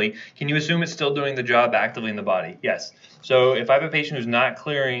renally, can you assume it's still doing the job actively in the body? Yes. So if I have a patient who's not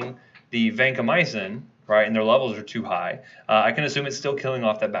clearing the vancomycin, right, and their levels are too high, I can assume it's still killing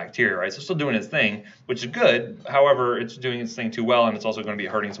off that bacteria, right? So it's still doing its thing, which is good. However, it's doing its thing too well, and it's also going to be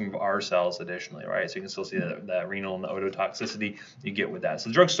hurting some of our cells additionally, right? So you can still see that renal and the ototoxicity you get with that. So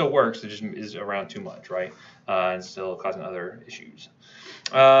the drug still works, it just is around too much, right? And still causing other issues.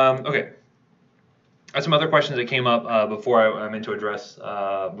 Okay. Some other questions that came up before I meant to address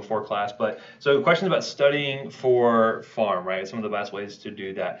before class, but so questions about studying for farm, right? Some of the best ways to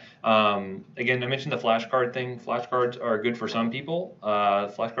do that. Again, I mentioned the flashcard thing. Flashcards are good for some people.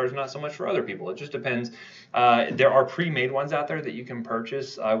 Flashcards not so much for other people. It just depends. There are pre-made ones out there that you can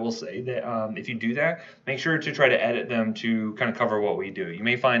purchase. I will say that if you do that, make sure to try to edit them to kind of cover what we do. You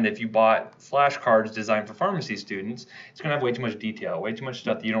may find that if you bought flashcards designed for pharmacy students, it's going to have way too much detail, way too much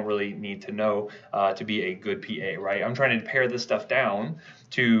stuff that you don't really need to know to be a good PA, right? I'm trying to pare this stuff down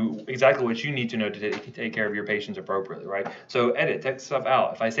to exactly what you need to know to take care of your patients appropriately, right? So edit, take stuff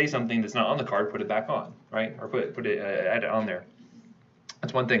out. If I say something that's not on the card, put it back on, right? Or put it edit on there.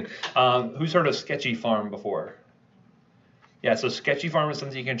 That's one thing. Who's heard of Sketchy Farm before? Yeah, so Sketchy Farm is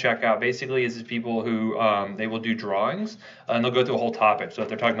something you can check out. Basically, it's people who they will do drawings and they'll go through a whole topic. So if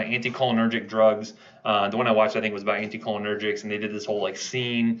they're talking about anticholinergic drugs, the one I watched I think was about anticholinergics, and they did this whole like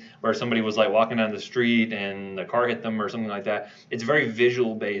scene where somebody was like walking down the street and the car hit them or something like that. It's very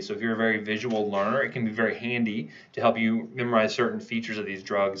visual based. So if you're a very visual learner, it can be very handy to help you memorize certain features of these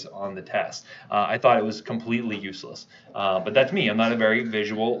drugs on the test. I thought it was completely useless, but that's me. I'm not a very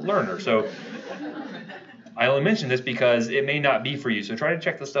visual learner, so. I only mention this because it may not be for you. So try to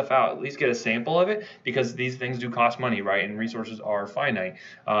check this stuff out, at least get a sample of it, because these things do cost money, right? And resources are finite.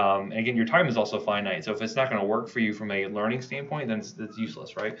 And again, your time is also finite. So if it's not going to work for you from a learning standpoint, then it's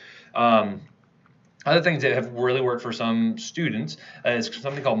useless, right? Other things that have really worked for some students is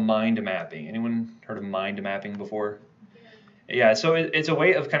something called mind mapping. Anyone heard of mind mapping before? Yeah, so it's a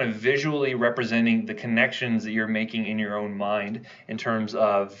way of kind of visually representing the connections that you're making in your own mind in terms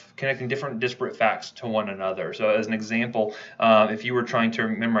of connecting different disparate facts to one another. So as an example, if you were trying to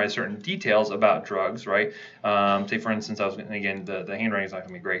memorize certain details about drugs, right? Say for instance, and again, the handwriting is not going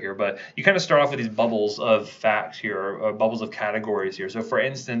to be great here, but you kind of start off with these bubbles of facts here, or bubbles of categories here. So for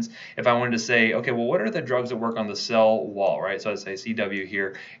instance, if I wanted to say, okay, well, what are the drugs that work on the cell wall, right? So I'd say CW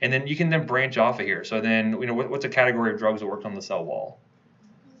here, and then you can then branch off of here. So then, what's a category of drugs that work on the cell wall?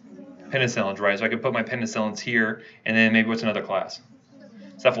 Penicillins, right? So I could put my penicillins here, and then maybe what's another class?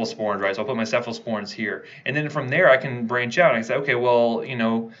 Cephalosporins, right? So I'll put my cephalosporins here, and then from there I can branch out. And I can say, okay, well,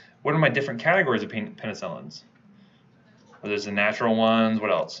 what are my different categories of penicillins? Well, there's the natural ones. What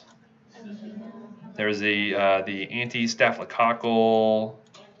else? There's the anti-staphylococcal,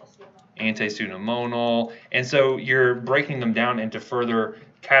 anti-pseudomonal, and so you're breaking them down into further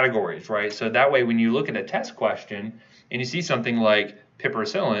categories, right? So that way, when you look at a test question and you see something like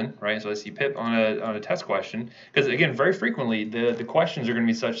piperacillin, right? So I see pip on a test question, because again, very frequently the questions are going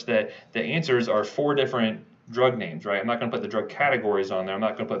to be such that the answers are 4 different drug names, right? I'm not going to put the drug categories on there. I'm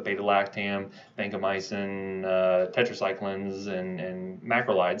not going to put beta-lactam, vancomycin, tetracyclines, and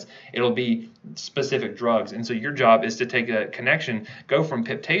macrolides. It'll be specific drugs, and so your job is to take a connection, go from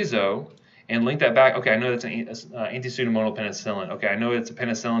piptazo, and link that back. Okay, I know that's an anti-pseudomonal penicillin. Okay, I know it's a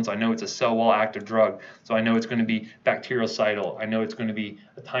penicillin, so I know it's a cell wall active drug. So I know it's going to be bactericidal. I know it's going to be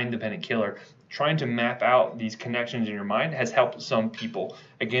a time-dependent killer. Trying to map out these connections in your mind has helped some people.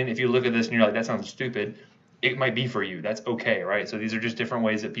 Again, if you look at this and you're like, that sounds stupid, it might be for you. That's okay, right? So these are just different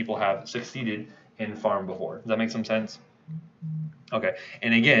ways that people have succeeded in pharm before. Does that make some sense? Okay,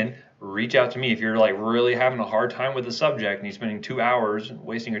 and again, reach out to me if you're like really having a hard time with the subject and you're spending 2 hours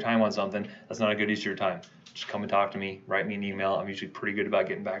wasting your time on something. That's not a good use of your time. Just come and talk to me, write me an email. I'm usually pretty good about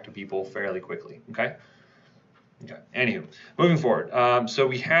getting back to people fairly quickly. Okay. Anywho, moving forward. So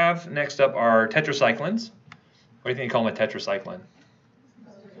we have next up our tetracyclines. What do you think you call them a tetracycline?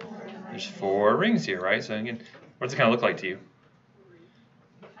 There's 4 rings here, right? So again, what does it kind of look like to you?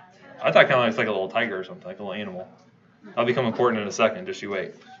 I thought it kind of looks like a little tiger or something, like a little animal. That'll become important in a second. Just you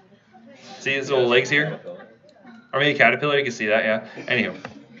wait. See his little legs here? Or maybe a caterpillar, you can see that, yeah. Anywho,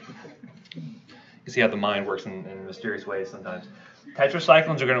 you can see how the mind works in mysterious ways sometimes.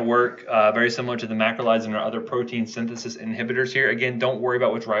 Tetracyclines are going to work very similar to the macrolides and our other protein synthesis inhibitors here. Again, don't worry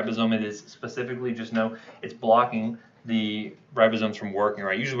about which ribosome it is specifically. Just know it's blocking the ribosomes from working,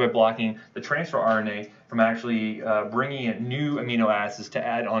 right? Usually by blocking the transfer RNA from actually bringing in new amino acids to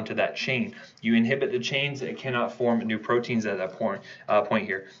add onto that chain. You inhibit the chains that cannot form new proteins at that point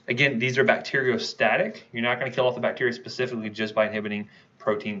here. Again, these are bacteriostatic. You're not going to kill off the bacteria specifically just by inhibiting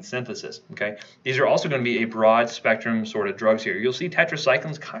protein synthesis, okay? These are also going to be a broad spectrum sort of drugs here. You'll see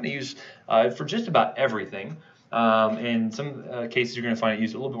tetracyclines kind of used for just about everything. In some cases, you're going to find it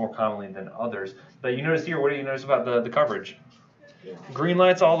used a little bit more commonly than others. But you notice here, what do you notice about the coverage? Green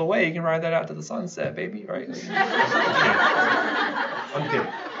lights all the way. You can ride that out to the sunset, baby, right? I'm kidding.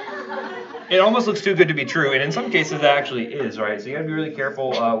 It almost looks too good to be true, and in some cases that actually is, right? So you got to be really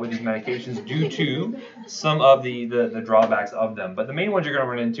careful with these medications due to some of the drawbacks of them. But the main ones you're going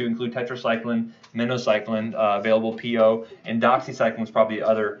to run into include tetracycline, minocycline, available PO, and doxycycline is probably the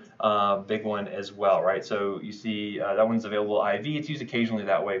other big one as well, right? So you see that one's available IV. It's used occasionally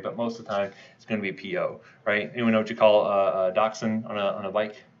that way, but most of the time it's going to be PO, right? Anyone know what you call a dachshund on a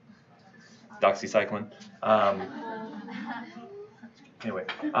bike? Doxycycline. Anyway,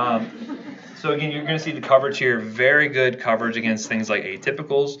 so again, you're going to see the coverage here, very good coverage against things like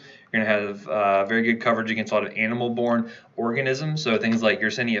atypicals. You're going to have very good coverage against a lot of animal-borne organisms, so things like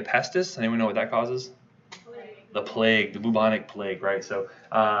Yersinia pestis. Anyone know what that causes? The plague, the bubonic plague, right? So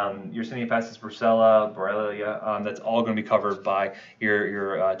Yersinia pestis, Brucella, Borrelia, that's all going to be covered by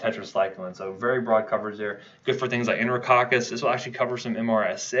your tetracycline. So very broad coverage there. Good for things like Enterococcus. This will actually cover some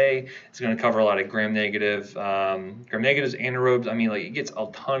MRSA. It's going to cover a lot of gram-negatives, anaerobes. I mean, like, it gets a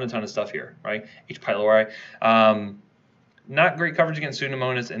ton of stuff here, right? H. pylori. Not great coverage against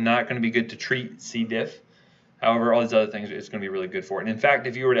Pseudomonas and not going to be good to treat C. diff. However, all these other things, it's going to be really good for it. And in fact,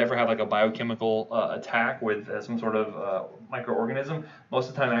 if you were to ever have like a biochemical attack with some sort of microorganism, most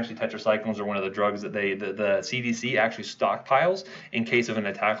of the time actually tetracyclines are one of the drugs that the CDC actually stockpiles in case of an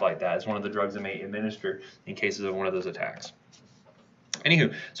attack like that. It's one of the drugs that may administer in cases of one of those attacks.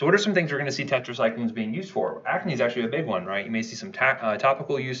 Anywho, so what are some things we're going to see tetracyclines being used for? Acne is actually a big one, right? You may see some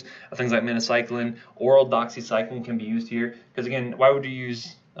topical use of things like minocycline. Oral doxycycline can be used here. Because again, why would you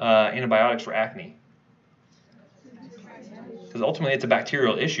use antibiotics for acne? Because ultimately it's a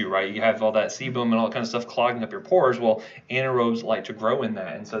bacterial issue, right? You have all that sebum and all that kind of stuff clogging up your pores. Well, anaerobes like to grow in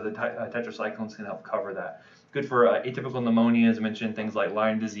that, and so the tetracyclines can help cover that. Good for atypical pneumonia, as mentioned, things like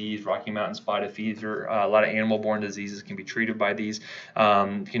Lyme disease, Rocky Mountain spotted fever, a lot of animal-borne diseases can be treated by these.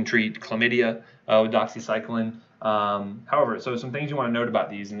 You can treat chlamydia with doxycycline. However, so some things you want to note about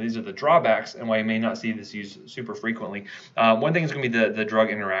these, and these are the drawbacks and why you may not see this used super frequently. One thing is going to be the drug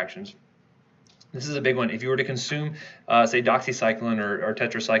interactions. This is a big one. If you were to consume, say, doxycycline or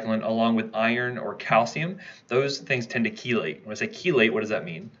tetracycline along with iron or calcium, those things tend to chelate. When I say chelate, what does that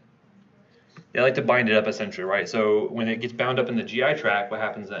mean? They like to bind it up, essentially, right? So when it gets bound up in the GI tract, what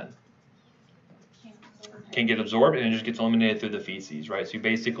happens then? Can get absorbed and it just gets eliminated through the feces, right? So you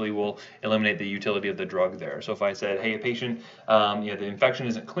basically will eliminate the utility of the drug there. So if I said, hey, a patient, the infection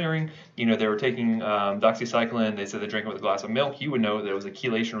isn't clearing, they were taking doxycycline, they said they drank it with a glass of milk, you would know there was a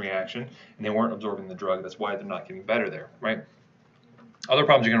chelation reaction and they weren't absorbing the drug. That's why they're not getting better there, right? Other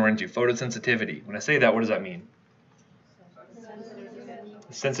problems you're going to run into, photosensitivity. When I say that, what does that mean?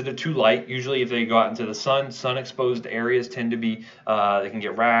 Sensitive to light. Usually if they go out into the sun exposed areas tend to be, they can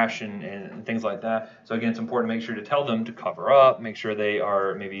get rash and things like that. So again, it's important to make sure to tell them to cover up, make sure they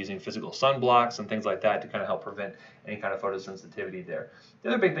are maybe using physical sunblocks and things like that to kind of help prevent any kind of photosensitivity there.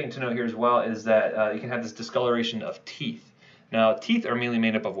 The other big thing to note here as well is that you can have this discoloration of teeth. Now, teeth are mainly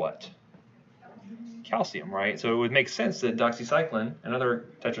made up of what? Calcium, right? So it would make sense that doxycycline and other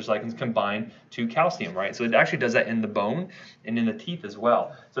tetracyclines combine to calcium, right? So it actually does that in the bone and in the teeth as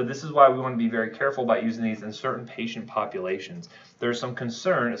well. So this is why we want to be very careful about using these in certain patient populations. There's some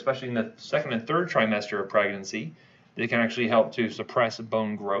concern, especially in the second and third trimester of pregnancy, that it can actually help to suppress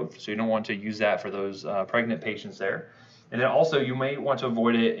bone growth. So you don't want to use that for those pregnant patients there. And then also you may want to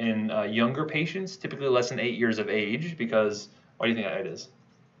avoid it in younger patients, typically less than 8 years of age, because why do you think that is?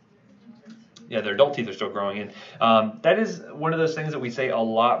 Yeah, their adult teeth are still growing in. That is one of those things that we say a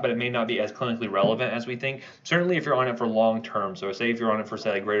lot, but it may not be as clinically relevant as we think. Certainly if you're on it for long term, so say if you're on it for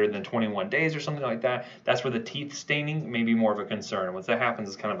say greater than 21 days or something like that, that's where the teeth staining may be more of a concern. Once that happens,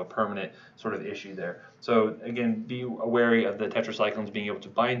 it's kind of a permanent sort of issue there. So again, be wary of the tetracyclines being able to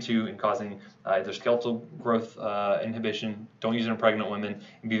bind to and causing either skeletal growth inhibition. Don't use it in pregnant women,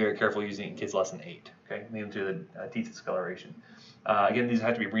 and be very careful using it in kids less than 8. Okay, leading to the teeth discoloration. Again, these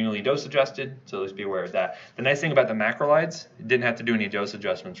have to be renally dose adjusted, so let's be aware of that. The nice thing about the macrolides, it didn't have to do any dose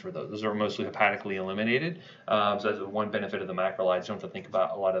adjustments for those. Those are mostly hepatically eliminated, so that's one benefit of the macrolides. You don't have to think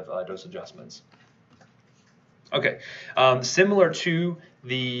about a lot of dose adjustments. Okay, similar to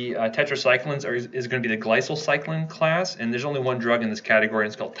the tetracyclines is going to be the glycylcycline class, and there's only one drug in this category,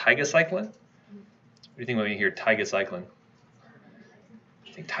 and it's called tigacycline. What do you think when you hear tigacycline?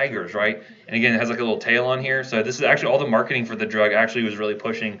 I think tigers, right? And again, it has like a little tail on here. So this is actually all the marketing for the drug actually was really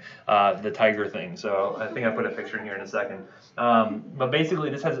pushing the tiger thing. So I think I put a picture in here in a second. But basically,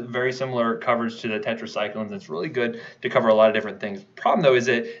 this has very similar coverage to the tetracyclines. It's really good to cover a lot of different things. Problem though is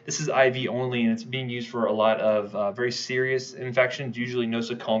that this is IV only, and it's being used for a lot of very serious infections, usually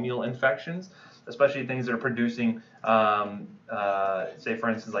nosocomial infections, especially things that are producing say for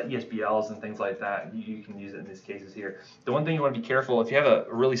instance like ESBLs and things like that, you can use it in these cases here. The one thing you want to be careful, if you have a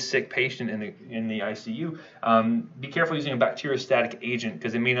really sick patient in the ICU, be careful using a bacteriostatic agent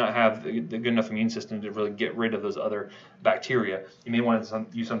because they may not have the good enough immune system to really get rid of those other bacteria. You may want to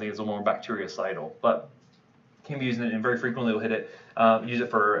use something that's a little more bactericidal, but can be using it, and very frequently we'll hit it. Use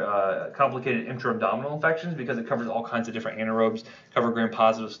it for complicated intra-abdominal infections because it covers all kinds of different anaerobes, cover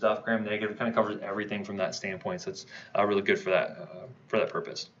gram-positive stuff, gram-negative. It kind of covers everything from that standpoint. So it's really good for that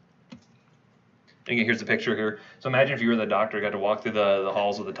purpose. And again, here's the picture here. So imagine if you were the doctor, got to walk through the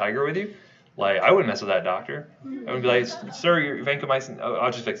halls with a tiger with you. Like, I wouldn't mess with that doctor. I would be like, sir, your vancomycin. Oh,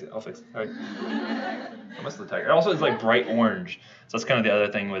 I'll just fix it. I'll fix it. All right. I mess with the tiger. It also is like bright orange. So that's kind of the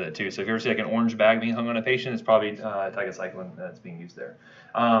other thing with it too. So if you ever see like an orange bag being hung on a patient, it's probably tigecycline that's being used there.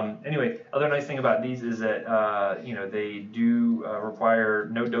 Anyway, other nice thing about these is that they do require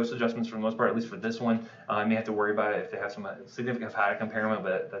no dose adjustments for the most part, at least for this one. You may have to worry about it if they have some significant hepatic impairment,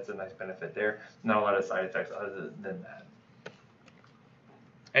 but that's a nice benefit there. Not a lot of side effects other than that.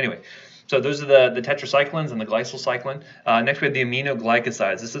 Anyway, so those are the tetracyclines and the glycylcycline. Next we have the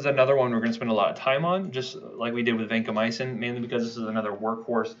aminoglycosides. This is another one we're going to spend a lot of time on, just like we did with vancomycin, mainly because this is another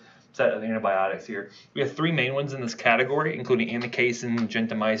workhorse set of antibiotics here. We have three main ones in this category, including amikacin,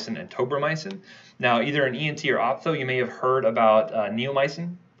 gentamicin, and tobramycin. Now, either in ENT or ophtho, you may have heard about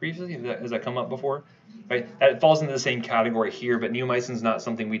neomycin previously. Has that come up before? Right? That falls into the same category here, but neomycin is not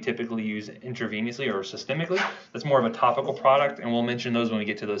something we typically use intravenously or systemically. That's more of a topical product, and we'll mention those when we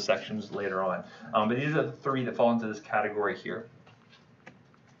get to those sections later on. But these are the three that fall into this category here.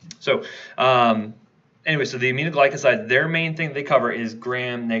 So, anyway, so the aminoglycosides, their main thing they cover is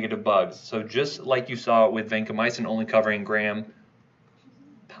gram-negative bugs. So just like you saw with vancomycin only covering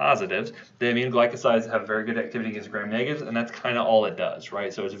gram-positives, the aminoglycosides have very good activity against gram-negatives, and that's kind of all it does,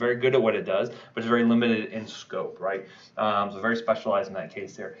 right? So it's very good at what it does, but it's very limited in scope, right? So very specialized in that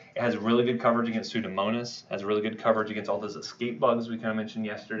case there. It has really good coverage against Pseudomonas, has really good coverage against all those escape bugs we kind of mentioned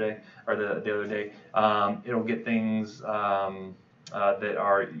yesterday, or the other day. It'll get things that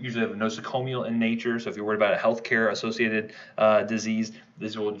are usually nosocomial in nature. So if you're worried about a healthcare associated disease,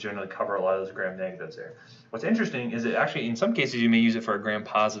 this will generally cover a lot of those gram-negatives there. What's interesting is that actually in some cases you may use it for a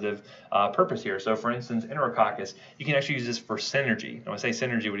gram-positive purpose here. So for instance, Enterococcus, you can actually use this for synergy. And when I say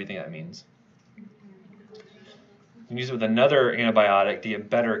synergy, what do you think that means? You can use it with another antibiotic to get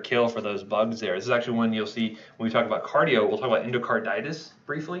better kill for those bugs there. This is actually one you'll see when we talk about cardio. We'll talk about endocarditis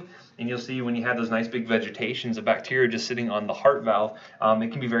briefly, and you'll see when you have those nice big vegetations of bacteria just sitting on the heart valve,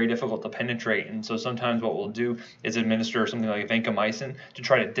 it can be very difficult to penetrate. And so sometimes what we'll do is administer something like vancomycin to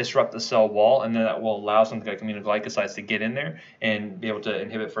try to disrupt the cell wall, and then that will allow something like aminoglycosides to get in there and be able to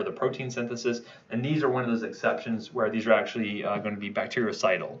inhibit further protein synthesis. And these are one of those exceptions where these are actually going to be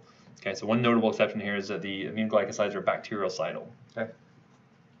bactericidal. Okay, so one notable exception here is that the aminoglycosides are bactericidal. Okay.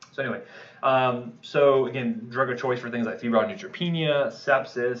 So anyway, so again, drug of choice for things like febrile neutropenia,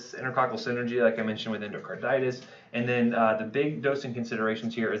 sepsis, intercoccal synergy, like I mentioned with endocarditis. And then the big dosing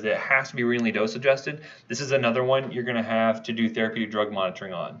considerations here is that it has to be renally dose adjusted. This is another one you're going to have to do therapeutic drug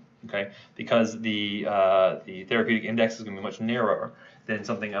monitoring on, okay? Because the therapeutic index is going to be much narrower than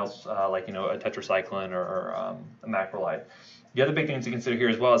something else like a tetracycline or a macrolide. The other big thing to consider here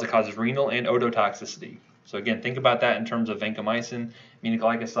as well is it causes renal and ototoxicity. So again, think about that in terms of vancomycin,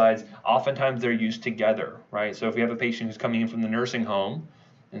 aminoglycosides. Oftentimes they're used together, right? So if you have a patient who's coming in from the nursing home,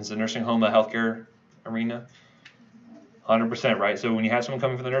 and is the nursing home a healthcare arena? 100%, right? So when you have someone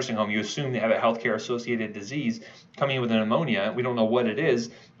coming from the nursing home, you assume they have a healthcare associated disease coming in with a pneumonia. We don't know what it is.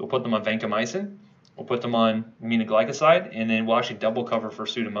 We'll put them on vancomycin. We'll put them on aminoglycoside, and then we'll actually double cover for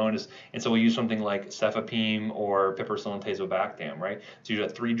Pseudomonas. And so we'll use something like cefepime or piperacillin tazobactam, right? So you have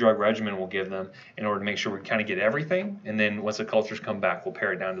a 3-drug regimen we'll give them in order to make sure we kind of get everything. And then once the cultures come back, we'll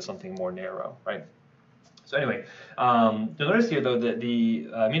pare it down to something more narrow, right? So anyway, you'll notice here though that the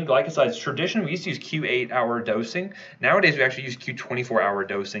aminoglycosides, traditionally we used to use Q8-hour dosing. Nowadays we actually use Q24-hour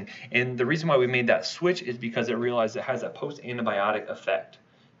dosing. And the reason why we made that switch is because it realized it has that post-antibiotic effect.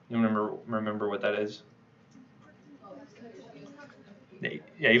 You remember what that is?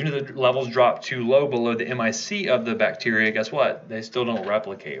 Yeah, even if the levels drop too low below the MIC of the bacteria, guess what? They still don't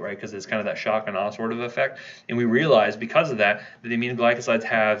replicate, right? Because it's kind of that shock and awe sort of effect. And we realized because of that the aminoglycosides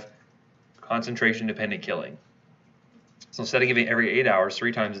have concentration-dependent killing. So instead of giving every 8 hours,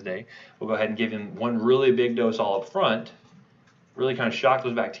 3 times a day, we'll go ahead and give them one really big dose all up front, really kind of shock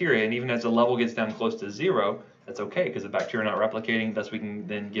those bacteria, and even as the level gets down close to 0, that's okay because the bacteria are not replicating, thus we can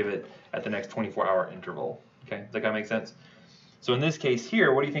then give it at the next 24-hour interval. Okay, does that kind of make sense? So in this case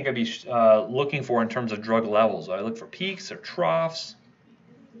here, what do you think I'd be looking for in terms of drug levels? Do I look for peaks or troughs?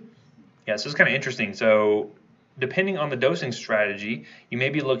 Yeah, so it's kind of interesting. So depending on the dosing strategy, you may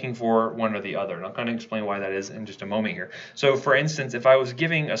be looking for one or the other. And I'll kind of explain why that is in just a moment here. So for instance, if I was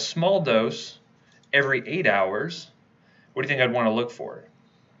giving a small dose every 8 hours, what do you think I'd want to look for?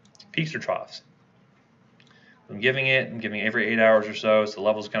 Peaks or troughs? I'm giving every 8 hours or so, so the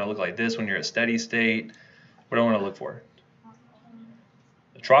levels kind of look like this when you're at steady state. What do I want to look for?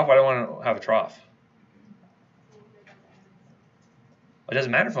 A trough? Why do I want to have a trough? It doesn't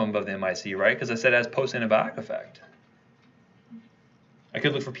matter if I'm above the MIC, right? Because I said it has post-antibiotic effect. I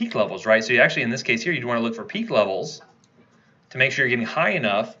could look for peak levels, right? So you actually, in this case here, you'd want to look for peak levels to make sure you're getting high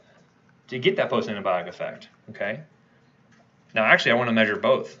enough to get that post-antibiotic effect, okay? Now, actually, I want to measure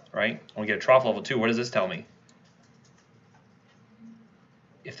both, right? I want to get a trough level too. What does this tell me?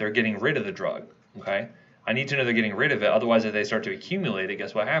 If they're getting rid of the drug, okay? I need to know they're getting rid of it. Otherwise, if they start to accumulate it,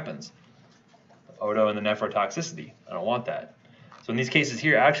 guess what happens? Oto and the nephrotoxicity. I don't want that. So in these cases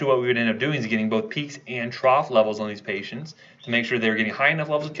here, actually what we would end up doing is getting both peaks and trough levels on these patients to make sure they're getting high enough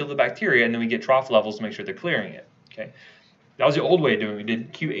levels to kill the bacteria, and then we get trough levels to make sure they're clearing it, okay? That was the old way of doing it. We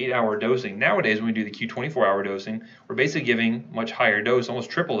did Q8-hour dosing. Nowadays, when we do the Q24-hour dosing, we're basically giving much higher dose, almost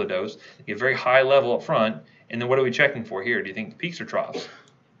triple the dose, get very high level up front, and then what are we checking for here? Do you think peaks or troughs?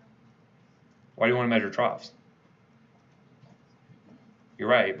 Why do you want to measure troughs? You're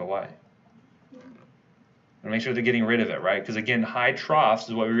right, but why? And make sure they're getting rid of it, right? Because again, high troughs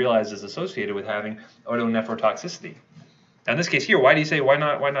is what we realize is associated with having otonephrotoxicity. Now in this case here, why do you say why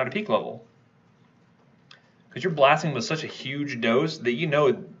not a peak level? Because you're blasting with such a huge dose that you know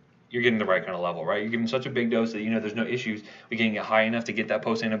you're getting the right kind of level, right? You're giving such a big dose that you know there's no issues with getting it high enough to get that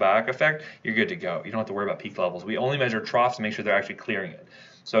post-antibiotic effect. You're good to go. You don't have to worry about peak levels. We only measure troughs to make sure they're actually clearing it.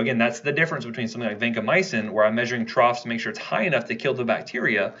 So again, that's the difference between something like vancomycin, where I'm measuring troughs to make sure it's high enough to kill the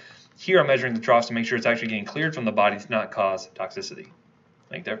bacteria. Here I'm measuring the troughs to make sure it's actually getting cleared from the body to not cause toxicity.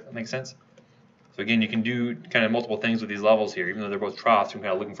 That makes sense? So again, you can do kind of multiple things with these levels here. Even though they're both troughs, you're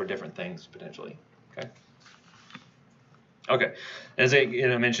kind of looking for different things potentially. Okay. Okay, as I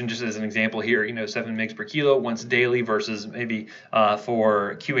mentioned, just as an example here, 7 mg per kilo once daily versus maybe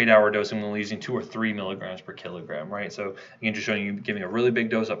for Q8-hour dosing, we're only using 2 or 3 milligrams per kilogram, right? So again, just showing you giving a really big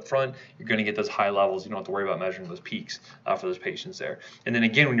dose up front, you're going to get those high levels. You don't have to worry about measuring those peaks for those patients there. And then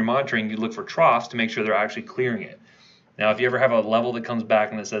again, when you're monitoring, you look for troughs to make sure they're actually clearing it. Now, if you ever have a level that comes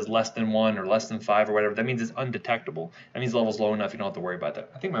back and it says less than 1 or less than 5 or whatever, that means it's undetectable. That means the level's low enough, you don't have to worry about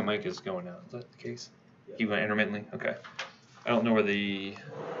that. I think my mic is going out. Is that the case? Keep going intermittently? Okay. I don't know where the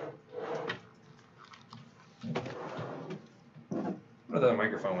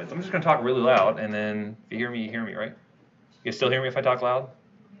microphone went. I'm just going to talk really loud, and then if you hear me, right? You still hear me if I talk loud?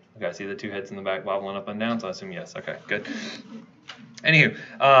 Okay, I see the 2 heads in the back wobbling up and down, so I assume yes. Okay, good.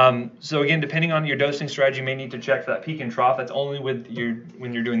 Anywho, so again, depending on your dosing strategy, you may need to check for that peak and trough. That's only when you're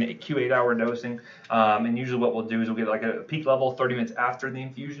doing the Q8-hour dosing. And usually what we'll do is we'll get like a peak level 30 minutes after the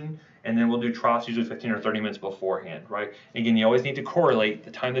infusion, and then we'll do troughs usually 15 or 30 minutes beforehand, right? And again, you always need to correlate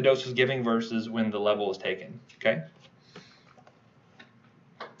the time the dose is giving versus when the level is taken, okay?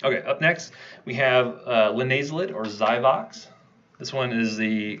 Okay, up next, we have linezolid or Zyvox. This one is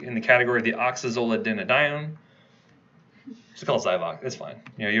in the category of the oxazolidinedione. Just call it Zyvox. It's fine.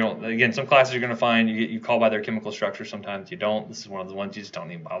 You don't. Again, some classes you're going to find you call by their chemical structure. Sometimes you don't. This is one of the ones you just don't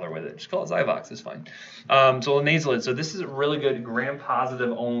even bother with it. Just call it Zyvox. It's fine. So linezolid. So this is a really good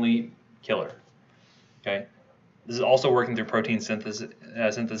gram-positive only killer. Okay. This is also working through protein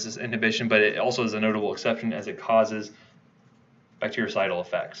synthesis inhibition, but it also is a notable exception as it causes bactericidal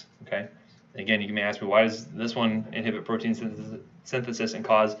effects. Okay. Again, you may ask me, why does this one inhibit protein synthesis and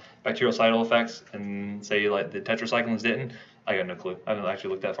cause bactericidal effects, and say like the tetracyclines didn't? I got no clue. I haven't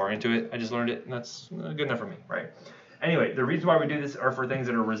actually looked that far into it. I just learned it, and that's good enough for me, right? Anyway, the reason why we do this are for things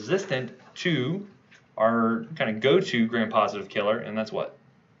that are resistant to our kind of go-to gram-positive killer, and that's what?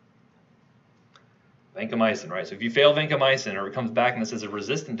 Vancomycin, right? So if you fail vancomycin or it comes back and it says it's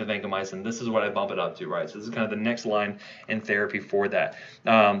resistant to vancomycin, this is what I bump it up to, right? So this is kind of the next line in therapy for that.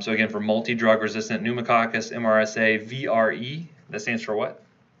 So again, for multi-drug resistant pneumococcus, MRSA, VRE, that stands for what?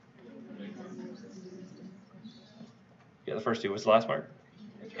 Yeah, the first two. What's the last part?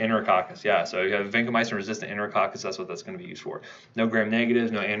 Enterococcus, yeah. So you have vancomycin resistant enterococcus, that's what that's going to be used for. No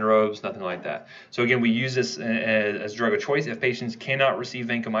gram-negatives, no anaerobes, nothing like that. So again, we use this as drug of choice if patients cannot receive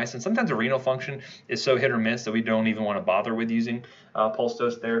vancomycin. Sometimes the renal function is so hit or miss that we don't even want to bother with using pulse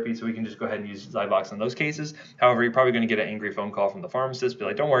dose therapy, so we can just go ahead and use Zyvox in those cases. However, you're probably going to get an angry phone call from the pharmacist, be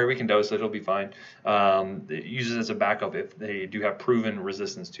like, don't worry, we can dose it, it'll be fine. It uses it as a backup if they do have proven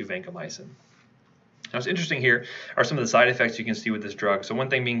resistance to vancomycin. Now, what's interesting here are some of the side effects you can see with this drug. So one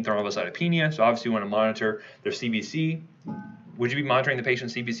thing being thrombocytopenia. So obviously you want to monitor their CBC. Would you be monitoring the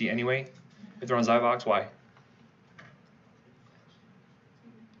patient's CBC anyway if they're on Zyvox? Why?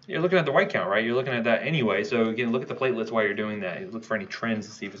 you're looking at the white count, right? You're looking at that anyway. So again, look at the platelets while you're doing that. You look for any trends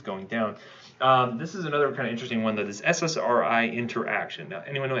to see if it's going down. This is another kind of interesting one, that is SSRI interaction. Now,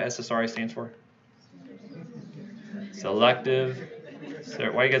 anyone know what SSRI stands for? Selective. Why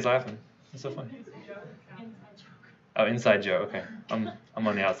are you guys laughing? It's so funny. Oh, inside joke. Okay, I'm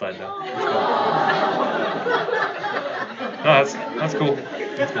on the outside though. That's cool. No, that's cool.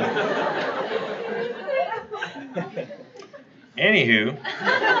 That's cool. Anywho,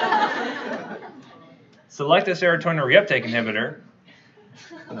 selective serotonin reuptake inhibitor.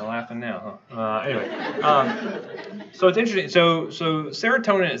 No laughing now, huh? Anyway, so it's interesting. So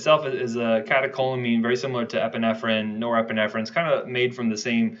serotonin itself is a catecholamine, very similar to epinephrine, norepinephrine. It's kind of made from the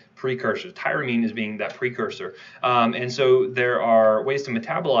same precursor. Tyramine is being that precursor. And so there are ways to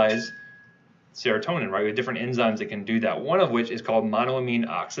metabolize serotonin, right? We have different enzymes that can do that. One of which is called monoamine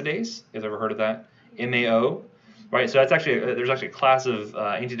oxidase. You guys ever heard of that? MAO. Right, so that's actually there's actually a class of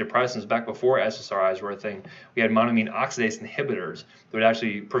antidepressants back before SSRIs were a thing. We had monoamine oxidase inhibitors that would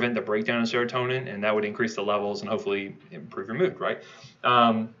actually prevent the breakdown of serotonin, and that would increase the levels and hopefully improve your mood, right?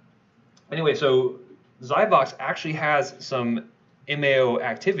 Anyway, so Zyvox actually has some MAO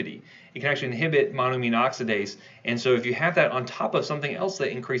activity. It can actually inhibit monoamine oxidase, and so if you have that on top of something else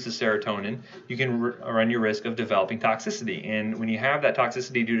that increases serotonin, you can run your risk of developing toxicity. And when you have that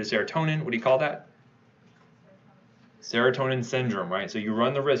toxicity due to serotonin, what do you call that? Serotonin syndrome, right? So you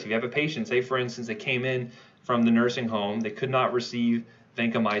run the risk. If you have a patient, say for instance, they came in from the nursing home, they could not receive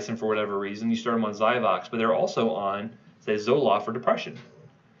vancomycin for whatever reason, you start them on Zyvox, but they're also on, say, Zoloft for depression.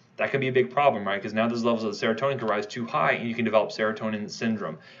 That could be a big problem, right? Because now those levels of serotonin can rise too high and you can develop serotonin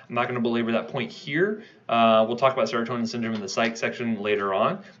syndrome. I'm not going to belabor that point here. We'll talk about serotonin syndrome in the psych section later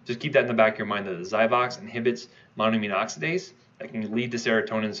on. Just keep that in the back of your mind that the Zyvox inhibits monoamine oxidase. That can lead to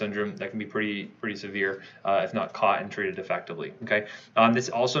serotonin syndrome. That can be pretty severe if not caught and treated effectively. Okay. This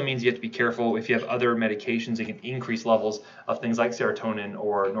also means you have to be careful if you have other medications that can increase levels of things like serotonin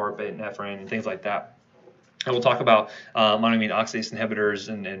or norepinephrine and things like that. And we'll talk about monoamine oxidase inhibitors,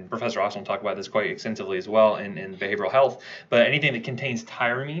 and Professor Austin will talk about this quite extensively as well in behavioral health. But anything that contains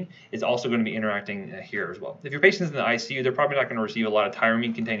tyramine is also going to be interacting here as well. If your patient's in the ICU, they're probably not going to receive a lot of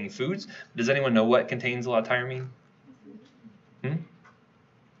tyramine-containing foods. Does anyone know what contains a lot of tyramine?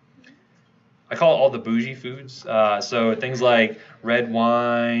 I call it all the bougie foods. So things like red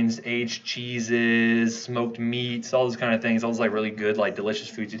wines, aged cheeses, smoked meats, all those kind of things. All those like really good, like delicious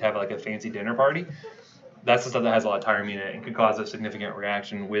foods you'd have at like a fancy dinner party. That's the stuff that has a lot of tyramine in it and could cause a significant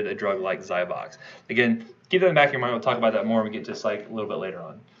reaction with a drug like Zyvox. Again, keep that in the back of your mind. We'll talk about that more when we get to psych a little bit later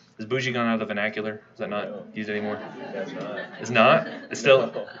on. Is bougie gone out of the vernacular? Is that not used anymore? That's not. It's not? It's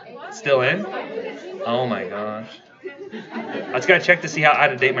still in? Oh my gosh. I just gotta check to see how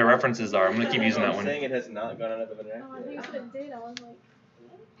out of date my references are. I'm gonna keep using that one. Saying it has not gone out of the vernacular. Oh, I think you said data. I was like,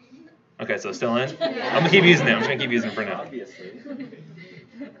 Okay, so still in? I'm gonna keep using it. I'm just gonna keep using it for now. Obviously.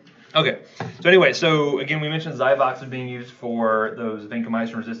 Okay. So anyway, so again, we mentioned Zyvox is being used for those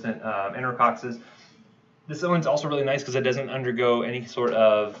vancomycin-resistant enterococcus. This one's also really nice because it doesn't undergo any sort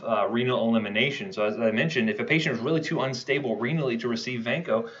of renal elimination. So as I mentioned, if a patient is really too unstable renally to receive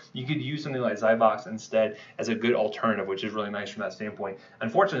vanco, you could use something like Zyvox instead as a good alternative, which is really nice from that standpoint.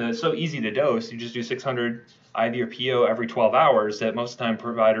 Unfortunately, it's so easy to dose. You just do 600 IV or PO every 12 hours that most of the time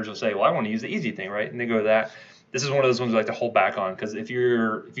providers will say, well, I want to use the easy thing, right? And they go to that. This is one of those ones we like to hold back on, because if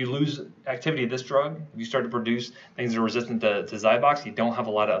you lose activity of this drug, if you start to produce things that are resistant to Zyvox, you don't have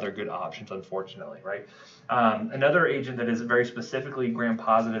a lot of other good options, unfortunately, right? Another agent that is very specifically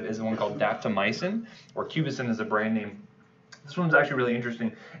gram-positive is one called daptomycin, or Cubicin is a brand name. This one's actually really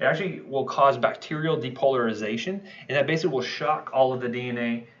interesting. It actually will cause bacterial depolarization, and that basically will shock all of the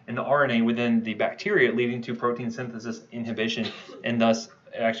DNA and the RNA within the bacteria, leading to protein synthesis inhibition, and thus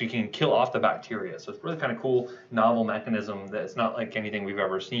it actually can kill off the bacteria. So it's really kind of cool, novel mechanism that's not like anything we've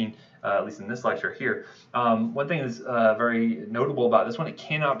ever seen, at least in this lecture here. One thing that's very notable about this one, it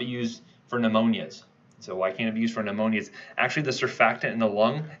cannot be used for pneumonias. So why can't it be used for pneumonias? Actually, the surfactant in the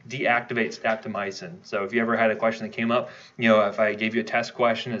lung deactivates daptomycin. So if you ever had a question that came up, if I gave you a test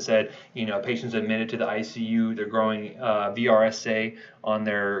question that said, a patient's admitted to the ICU, they're growing VRSA on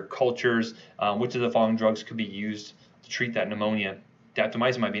their cultures, which of the following drugs could be used to treat that pneumonia?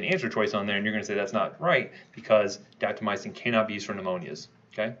 Daptomycin might be an answer choice on there, and you're going to say that's not right because daptomycin cannot be used for pneumonias.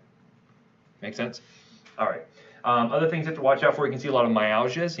 Okay? Make sense? All right. Other things you have to watch out for, you can see a lot of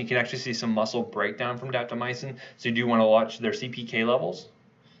myalgias. You can actually see some muscle breakdown from daptomycin, so you do want to watch their CPK levels.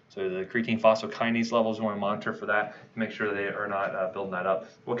 So the creatine phosphokinase levels, you want to monitor for that to make sure they are not building that up.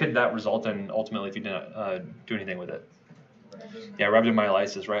 What could that result in ultimately if you didn't do anything with it? Yeah,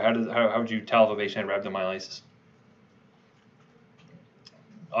 rhabdomyolysis, right? How would you tell if a patient had rhabdomyolysis?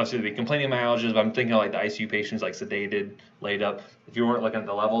 obviously the complaining myalgias, but I'm thinking of like the ICU patients, like sedated, laid up. If you weren't looking at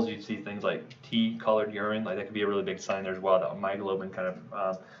the levels, you'd see things like tea-colored urine. Like that could be a really big sign there as well, that myoglobin kind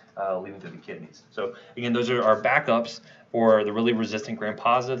of leaving through the kidneys. So again, those are our backups for the really resistant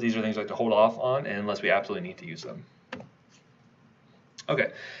gram-positive. These are things I like to hold off on unless we absolutely need to use them.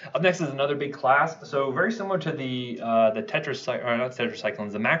 Okay, up next is another big class. So very similar to the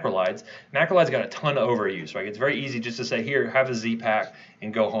tetracyclines, the macrolides. Macrolides got a ton of overuse, right? It's very easy just to say, here, have a Z-Pack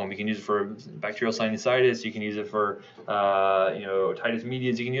and go home. You can use it for bacterial sinusitis. You can use it for, otitis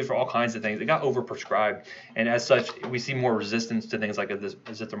media. You can use it for all kinds of things. It got overprescribed, and as such, we see more resistance to things like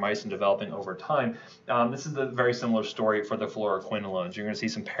azithromycin developing over time. This is the very similar story for the fluoroquinolones. You're going to see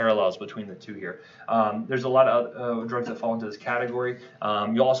some parallels between the two here. There's a lot of drugs that fall into this category.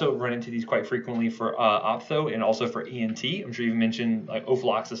 You'll also run into these quite frequently for ophtho and also for ENT. I'm sure you've mentioned like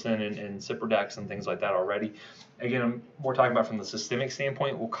ofloxacin and Ciprodex and things like that already. Again, we're talking about from the systemic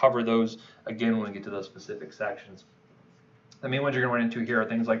standpoint. We'll cover those again when we get to those specific sections. The main ones you're going to run into here are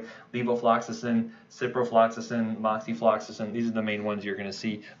things like levofloxacin, ciprofloxacin, moxifloxacin. These are the main ones you're going to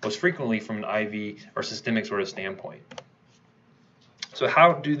see most frequently from an IV or systemic sort of standpoint. So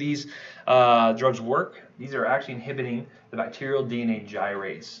how do these drugs work? These are actually inhibiting the bacterial DNA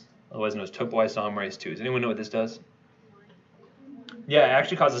gyrase, otherwise known as topoisomerase 2. Does anyone know what this does? Yeah, it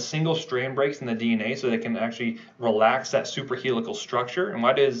actually causes single strand breaks in the DNA so they can actually relax that superhelical structure. And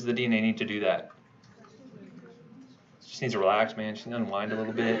why does the DNA need to do that? It just needs to relax, man. It just needs to unwind a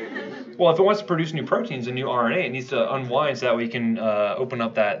little bit. Well, if it wants to produce new proteins and new RNA, it needs to unwind so that we can open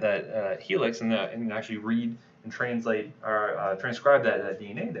up that helix and actually read and translate or transcribe that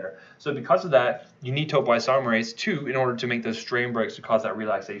DNA there. So because of that, you need topoisomerase 2 in order to make those strand breaks to cause that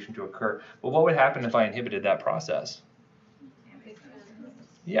relaxation to occur. But what would happen if I inhibited that process?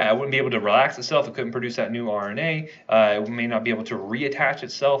 Yeah, it wouldn't be able to relax itself. It couldn't produce that new RNA. It may not be able to reattach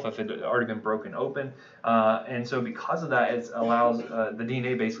itself if it had already been broken open. And so because of that, it allows the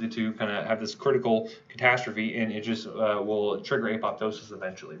DNA basically to kind of have this critical catastrophe, and it just will trigger apoptosis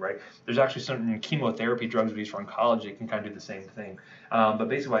eventually, right? There's actually certain chemotherapy drugs we use for oncology that can kind of do the same thing. But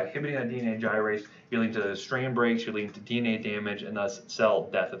basically by inhibiting that DNA gyrase, you're leading to strand breaks, you're leading to DNA damage, and thus cell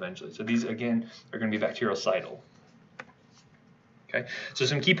death eventually. So these, again, are going to be bactericidal. Okay, so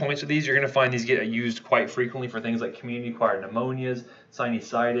some key points of these, you're going to find these get used quite frequently for things like community-acquired pneumonias,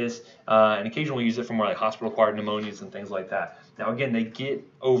 sinusitis, and occasionally we use it for more like hospital-acquired pneumonias and things like that. Now again, they get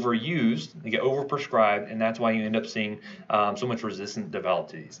overused, they get overprescribed, and that's why you end up seeing so much resistance develop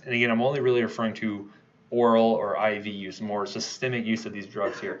to these. And again, I'm only really referring to oral or IV use, more systemic use of these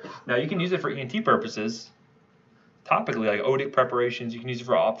drugs here. Now you can use it for ENT purposes, topically, like odic preparations. You can use it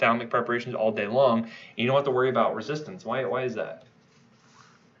for ophthalmic preparations all day long, and you don't have to worry about resistance. Why is that?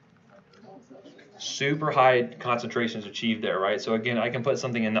 Super high concentrations achieved there, right? So again, I can put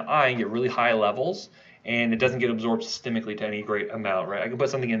something in the eye and get really high levels, and it doesn't get absorbed systemically to any great amount, right? I can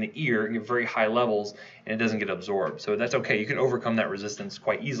put something in the ear and get very high levels, and it doesn't get absorbed. So that's okay. You can overcome that resistance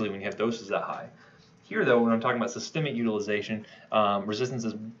quite easily when you have doses that high. Here, though, when I'm talking about systemic utilization, resistance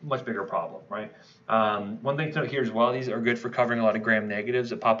is a much bigger problem, right? One thing to note here as well, these are good for covering a lot of gram negatives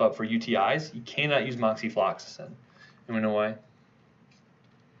that pop up for UTIs. You cannot use moxifloxacin. Anyone know why?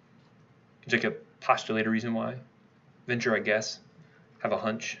 Can you take a postulate a reason why? Venture, I guess. Have a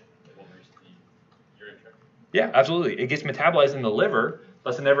hunch. Yeah, absolutely. It gets metabolized in the liver,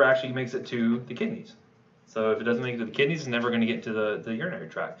 thus it never actually makes it to the kidneys. So if it doesn't make it to the kidneys, it's never going to get to the urinary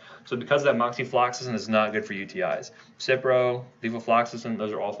tract. So because of that, moxifloxacin is not good for UTIs. Cipro, levofloxacin,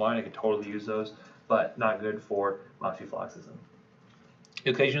 those are all fine. I could totally use those, but not good for moxifloxacin.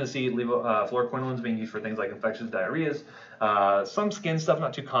 You occasionally see fluoroquinolones being used for things like infectious diarrheas, some skin stuff,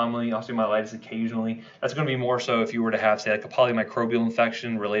 not too commonly, osteomyelitis occasionally. That's going to be more so if you were to have, say, like a polymicrobial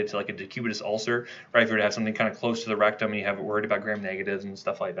infection related to like a decubitus ulcer, right? If you were to have something kind of close to the rectum and you have worried about gram negatives and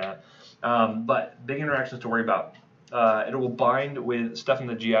stuff like that. But big interactions to worry about. It will bind with stuff in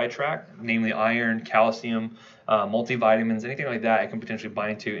the GI tract, namely iron, calcium, multivitamins, anything like that. It can potentially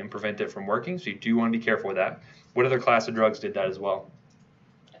bind to and prevent it from working. So you do want to be careful with that. What other class of drugs did that as well?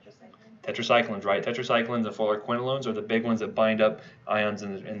 Tetracyclines, right? Tetracyclines and fluoroquinolones are the big ones that bind up ions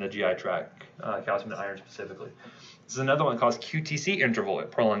in the GI tract, calcium and iron specifically. This is another one that causes QTC interval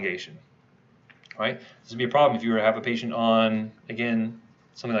prolongation, right? This would be a problem if you were to have a patient on, again,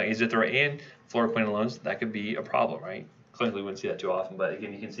 something like azithro and fluoroquinolones. That could be a problem, right? Clinically, we wouldn't see that too often, but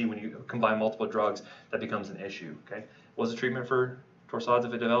again, you can see when you combine multiple drugs, that becomes an issue, okay? What was the treatment for torsades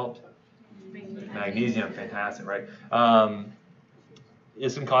if it developed? Magnesium, fantastic, right?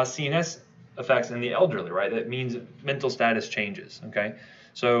 It can cause CNS effects in the elderly, right? That means mental status changes, okay?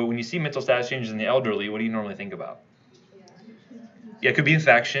 So when you see mental status changes in the elderly, what do you normally think about? Yeah, it could be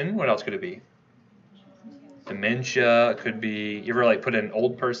infection. What else could it be? Dementia. It could be, you ever like put an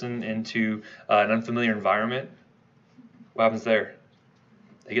old person into an unfamiliar environment? What happens there?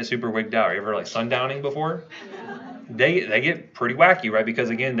 They get super wigged out. You ever like sundowning before? They get pretty wacky, right? Because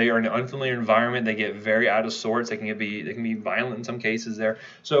again, they are in an unfamiliar environment. They get very out of sorts. They can be violent in some cases there.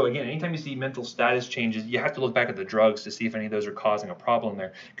 So again, anytime you see mental status changes, you have to look back at the drugs to see if any of those are causing a problem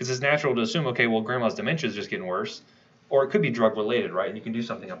there. Because it's natural to assume, okay, well, grandma's dementia is just getting worse, or it could be drug related, right? And you can do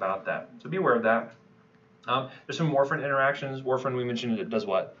something about that. So be aware of that. There's some warfarin interactions. Warfarin, we mentioned, it does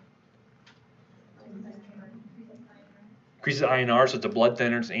what? Increases INR, so it's a blood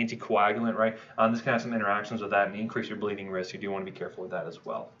thinner, it's an anticoagulant, right? This can have some interactions with that and increase your bleeding risk. You do want to be careful with that as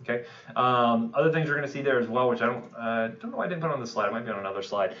well, okay? Other things you're going to see there as well, which I don't know why I didn't put on this slide. It might be on another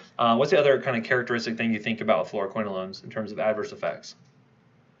slide. What's the other kind of characteristic thing you think about with fluoroquinolones in terms of adverse effects?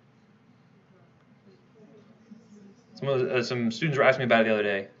 Some students were asking me about it the other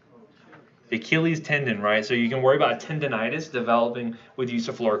day. The Achilles tendon, right? So you can worry about tendinitis developing with use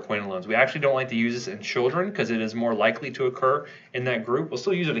of fluoroquinolones. We actually don't like to use this in children because it is more likely to occur in that group. We'll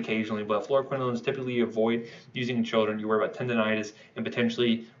still use it occasionally, but fluoroquinolones typically avoid using in children. You worry about tendinitis and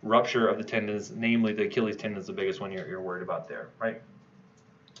potentially rupture of the tendons, namely the Achilles tendon is the biggest one you're worried about there, right?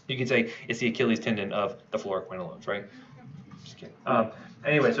 You can say it's the Achilles tendon of the fluoroquinolones, right? Just kidding.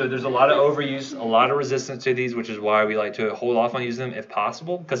 Anyway, so there's a lot of overuse, a lot of resistance to these, which is why we like to hold off on using them if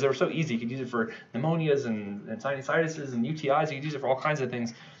possible, because they're so easy. You could use it for pneumonias and sinusitis and UTIs. You could use it for all kinds of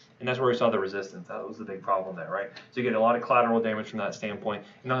things, and that's where we saw the resistance. That was the big problem there, right? So you get a lot of collateral damage from that standpoint.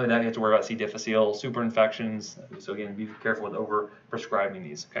 And not only that, you have to worry about C. difficile, super infections. So again, be careful with over prescribing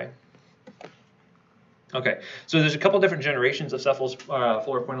these, okay? Okay, so there's a couple different generations of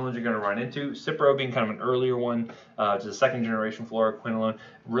fluoroquinolones you're going to run into. Cipro being kind of an earlier one, which is a second generation fluoroquinolone.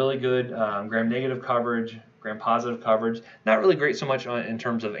 Really good gram-negative coverage, gram-positive coverage. Not really great so much in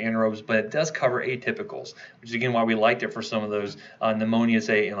terms of anaerobes, but it does cover atypicals, which is again why we liked it for some of those pneumonias,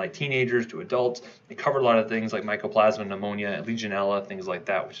 say in like teenagers to adults. It covered a lot of things like mycoplasma pneumonia, Legionella, things like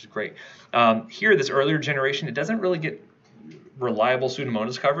that, which is great. Here, this earlier generation, it doesn't really get reliable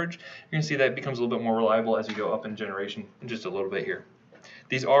Pseudomonas coverage. You're going to see that it becomes a little bit more reliable as you go up in generation in just a little bit here.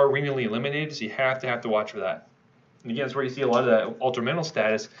 These are renally eliminated, so you have to watch for that. And again, that's where you see a lot of that ultramental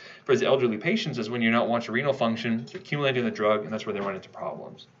status for the elderly patients is when you're not watching renal function, you're accumulating the drug, and that's where they run into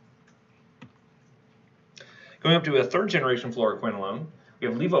problems. Going up to a third generation fluoroquinolone, we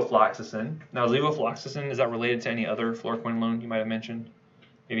have levofloxacin. Now, levofloxacin, is that related to any other fluoroquinolone you might have mentioned?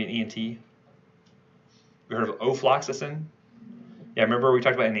 Maybe an ENT? You heard of ofloxacin? Yeah, remember we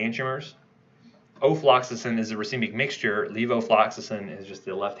talked about enantiomers? Ofloxacin is a racemic mixture. Levofloxacin is just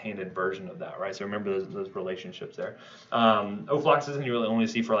the left-handed version of that, right? So remember those relationships there. Ofloxacin you really only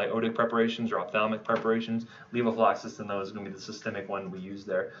see for like otic preparations or ophthalmic preparations. Levofloxacin, though, is going to be the systemic one we use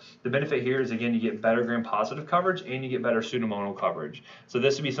there. The benefit here is, again, you get better gram-positive coverage and you get better pseudomonal coverage. So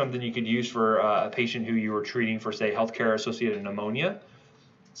this would be something you could use for a patient who you were treating for, say, healthcare-associated pneumonia.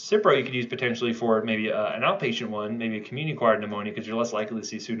 Cipro you could use potentially for maybe an outpatient one, maybe a community-acquired pneumonia, because you're less likely to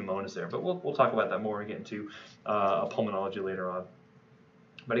see Pseudomonas there. But we'll talk about that more when we get into pulmonology later on.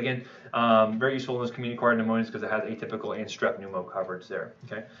 But again, very useful in those community-acquired pneumonias because it has atypical and strep pneumo coverage there.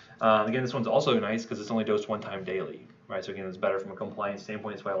 Okay. Again, this one's also nice because it's only dosed one time daily, right? So again, it's better from a compliance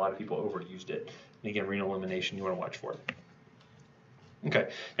standpoint. That's why a lot of people overused it. And again, renal elimination, you want to watch for it.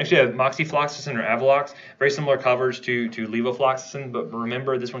 Okay, next we have moxifloxacin or Avelox, very similar coverage to levofloxacin, but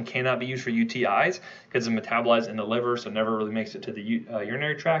remember this one cannot be used for UTIs because it's metabolized in the liver, so it never really makes it to the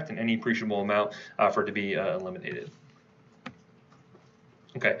urinary tract in any appreciable amount for it to be eliminated.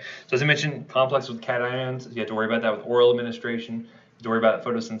 Okay, so as I mentioned, complex with cations, you have to worry about that with oral administration, you have to worry about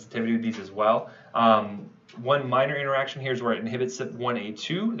photosensitivity with these as well. One minor interaction here is where it inhibits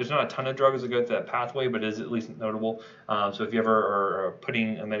CYP1A2. There's not a ton of drugs that go through that pathway, but it is at least notable. So if you ever are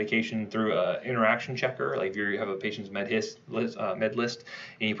putting a medication through an interaction checker, like if you have a patient's med list,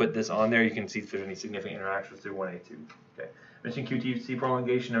 and you put this on there, you can see if there's any significant interactions through 1A2. Okay. I mentioned QTC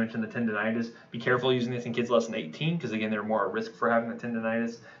prolongation. I mentioned the tendinitis. Be careful using this in kids less than 18 because, again, they're more at risk for having the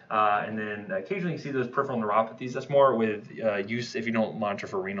tendinitis. And then occasionally you see those peripheral neuropathies. That's more with use if you don't monitor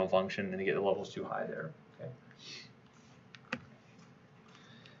for renal function and you get the levels too high there.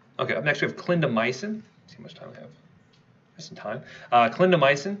 Okay, up next we have clindamycin. Let's see how much time we have. There's some time.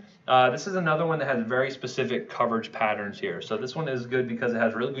 Clindamycin. This is another one that has very specific coverage patterns here. So this one is good because it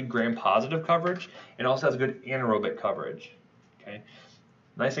has really good gram-positive coverage and also has good anaerobic coverage. Okay.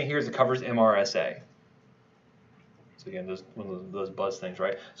 Nice thing here is it covers MRSA. So again, one of those buzz things,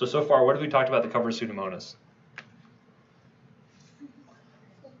 right? So far, what have we talked about that covers Pseudomonas?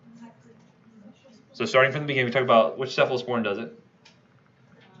 So starting from the beginning, we talked about which cephalosporin does it?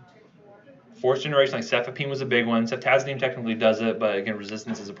 Fourth generation, like cefepime was a big one. Ceftazidime technically does it, but again,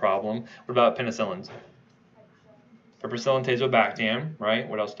 resistance is a problem. What about penicillins? Piperacillin, tazobactam, right?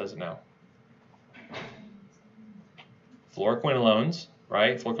 What else does it now? Fluoroquinolones,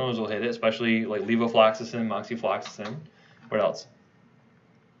 right? Fluoroquinolones will hit it, especially like levofloxacin, moxifloxacin. What else?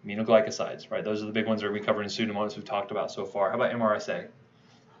 Aminoglycosides, right? Those are the big ones that we covered in Pseudomonas we've talked about so far. How about MRSA?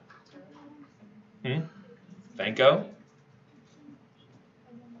 Vanco?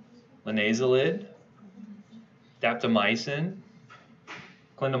 Linezolid? Daptomycin?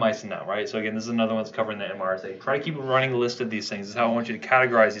 Clindamycin now, right? So again, this is another one that's covering the MRSA. Try to keep a running list of these things. This is how I want you to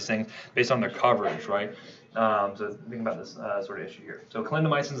categorize these things based on their coverage, right? So think about this sort of issue here. So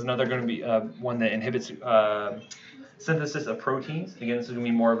clindamycin is another going to be one that inhibits synthesis of proteins. Again, this is going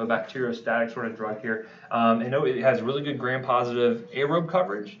to be more of a bacteriostatic sort of drug here. And it has really good gram-positive aerobe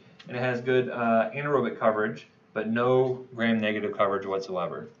coverage, and it has good anaerobic coverage, but no gram-negative coverage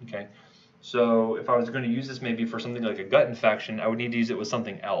whatsoever. Okay. So if I was going to use this maybe for something like a gut infection, I would need to use it with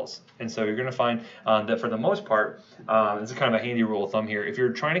something else. And so you're going to find that for the most part, this is kind of a handy rule of thumb here. If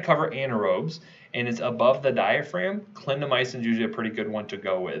you're trying to cover anaerobes and it's above the diaphragm, clindamycin is usually a pretty good one to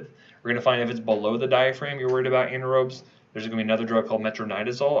go with. We're going to find if it's below the diaphragm, you're worried about anaerobes, there's going to be another drug called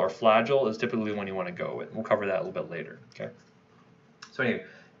metronidazole, or Flagyl is typically the one you want to go with. We'll cover that a little bit later. Okay. So anyway,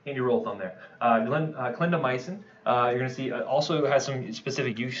 handy rule of thumb there. Clindamycin, you're going to see also has some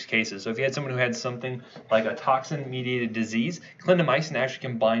specific use cases. So if you had someone who had something like a toxin-mediated disease, clindamycin actually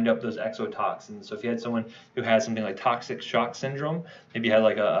can bind up those exotoxins. So if you had someone who had something like toxic shock syndrome, maybe you had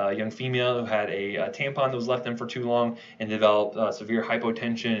like a young female who had a tampon that was left in for too long and developed severe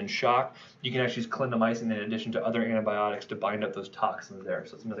hypotension and shock, you can actually use clindamycin in addition to other antibiotics to bind up those toxins there.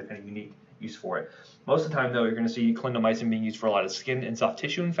 So it's another kind of unique use for it. Most of the time, though, you're going to see clindamycin being used for a lot of skin and soft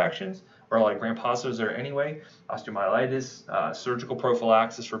tissue infections, or a lot of gram-positives there anyway, osteomyelitis, surgical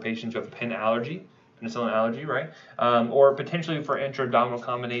prophylaxis for patients who have a penicillin allergy, right? Or potentially for intra-abdominal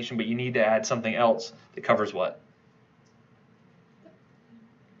combination, but you need to add something else that covers what?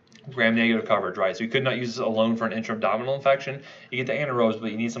 Gram-negative coverage, right? So you could not use this alone for an intra-abdominal infection. You get the anaerobes,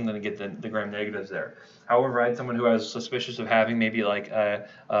 but you need something to get the gram-negatives there. However, I had someone who was suspicious of having maybe like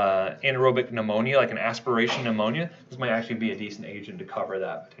anaerobic pneumonia, like an aspiration pneumonia. This might actually be a decent agent to cover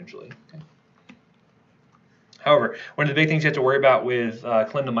that potentially. Okay. However, one of the big things you have to worry about with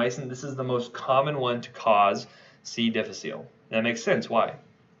clindamycin, this is the most common one to cause C. difficile. That makes sense. Why?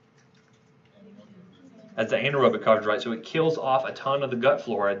 That's the anaerobic coverage, right? So it kills off a ton of the gut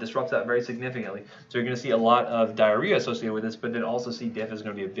flora. It disrupts that very significantly. So you're going to see a lot of diarrhea associated with this, but then also C. diff is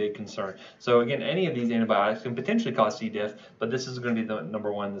going to be a big concern. So again, any of these antibiotics can potentially cause C. diff, but this is going to be the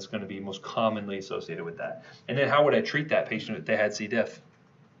number one that's going to be most commonly associated with that. And then how would I treat that patient if they had C. diff?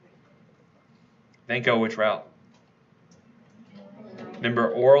 Vanco, which route?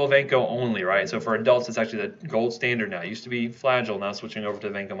 Remember, oral Vanco only, right? So for adults, it's actually the gold standard now. It used to be Flagyl, now switching over to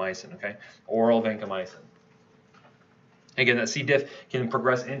vancomycin, okay? Oral vancomycin. Again, that C. diff can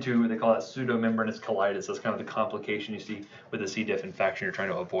progress into, they call that pseudomembranous colitis. That's kind of the complication you see with a C. diff infection you're trying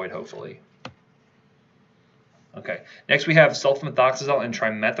to avoid, hopefully. Okay, next we have sulfamethoxazole and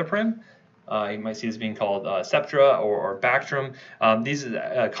trimethoprim. You might see this being called Septra or Bactrim. These is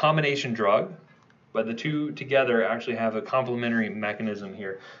a combination drug, but the two together actually have a complementary mechanism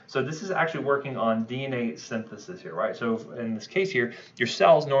here. So this is actually working on DNA synthesis here, right? So in this case here, your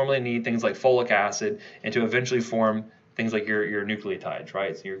cells normally need things like folic acid and to eventually form things like your nucleotides,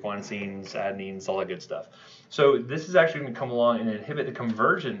 right? So your guanosines, adenines, all that good stuff. So this is actually going to come along and inhibit the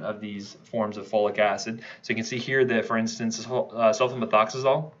conversion of these forms of folic acid. So you can see here that, for instance,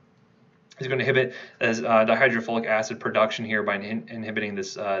 sulfamethoxazole is going to inhibit dihydrofolic acid production here by inhibiting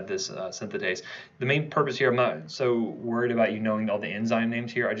this synthetase. The main purpose here, I'm not so worried about you knowing all the enzyme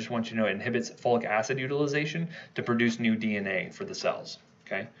names here. I just want you to know it inhibits folic acid utilization to produce new DNA for the cells.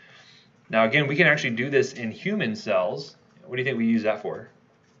 Okay. Now again, we can actually do this in human cells. What do you think we use that for?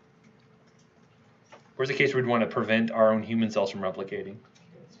 Where's the case where we'd want to prevent our own human cells from replicating?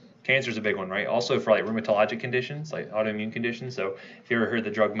 Cancer is a big one, right? Also for like rheumatologic conditions, like autoimmune conditions. So if you ever heard the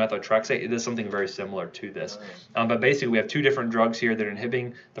drug methotrexate, it does something very similar to this. But basically, we have two different drugs here that are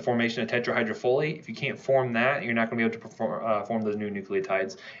inhibiting the formation of tetrahydrofolate. If you can't form that, you're not going to be able to form those new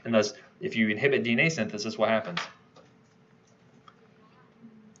nucleotides. And thus, if you inhibit DNA synthesis, what happens?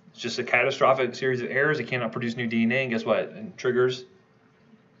 It's just a catastrophic series of errors. It cannot produce new DNA, and guess what? It triggers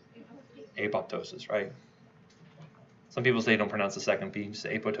apoptosis, right? Some people say don't pronounce the second P, just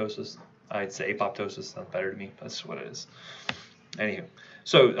say apoptosis. I'd say apoptosis, sounds better to me. That's what it is. Anywho,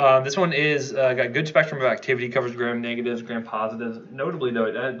 so this one is got good spectrum of activity, covers gram negatives, gram positives. Notably, though,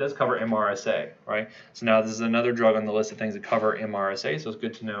 it does cover MRSA, right? So now this is another drug on the list of things that cover MRSA, so it's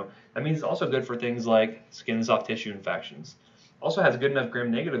good to know. That means it's also good for things like skin and soft tissue infections. Also has good enough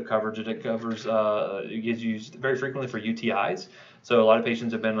gram-negative coverage that it covers, it gets used very frequently for UTIs. So a lot of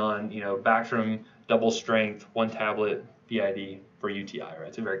patients have been on, Bactrim, double strength, 1 tablet, BID for UTI, right?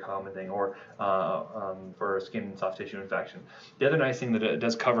 It's a very common thing, or for skin and soft tissue infection. The other nice thing that it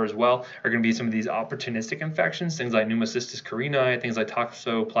does cover as well are going to be some of these opportunistic infections, things like pneumocystis carinii, things like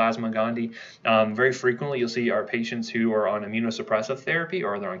Toxoplasma gondii. Very frequently, you'll see our patients who are on immunosuppressive therapy,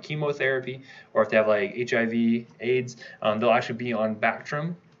 or they're on chemotherapy, or if they have like HIV, AIDS, they'll actually be on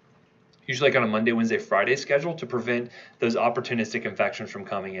Bactrim, usually like on a Monday, Wednesday, Friday schedule to prevent those opportunistic infections from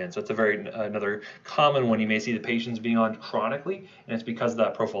coming in. So it's another common one you may see the patients being on chronically, and it's because of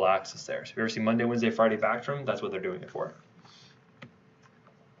that prophylaxis there. So if you ever see Monday, Wednesday, Friday Bactrim, that's what they're doing it for.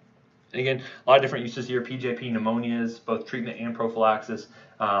 And again, a lot of different uses here, PJP pneumonias, both treatment and prophylaxis.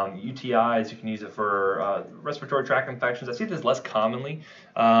 UTIs, you can use it for respiratory tract infections. I see this less commonly.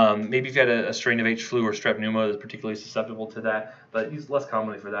 Maybe if you had a strain of H flu or strep pneumo that's particularly susceptible to that, but used less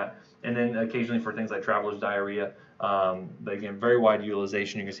commonly for that. And then occasionally for things like traveler's diarrhea. But again, very wide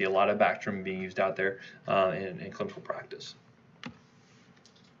utilization. You can see a lot of Bactrim being used out there in clinical practice.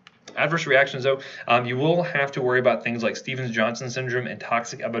 Adverse reactions, though, you will have to worry about things like Stevens-Johnson syndrome and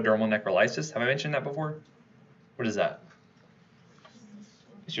toxic epidermal necrolysis. Have I mentioned that before? What is that?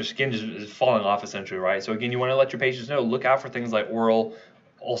 It's your skin is falling off, essentially, right? So again, you want to let your patients know, look out for things like oral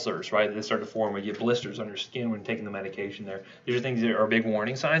ulcers, right? They start to form where you get blisters on your skin when taking the medication there. These are things that are big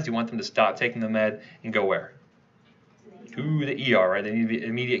warning signs. You want them to stop taking the med and go where? To the ER, right? They need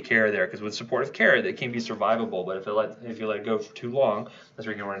immediate care there, because with supportive care, they can be survivable. But if you let it go for too long, that's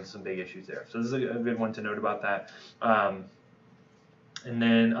where you can run into some big issues there. So this is a good one to note about that. And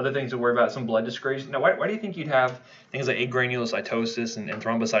then other things to worry about, some blood discouragement. Now, why do you think you'd have things like agranulocytosis and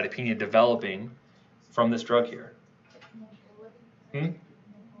thrombocytopenia developing from this drug here?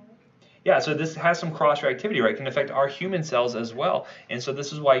 Yeah, so this has some cross-reactivity, right? It can affect our human cells as well. And so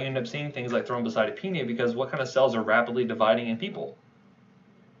this is why you end up seeing things like thrombocytopenia, because what kind of cells are rapidly dividing in people?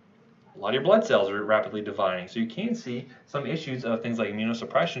 A lot of your blood cells are rapidly dividing. So you can see some issues of things like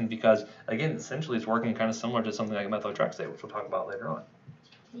immunosuppression because, again, essentially it's working kind of similar to something like methotrexate, which we'll talk about later on.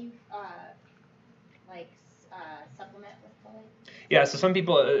 Can you, supplement with folic? Yeah, so some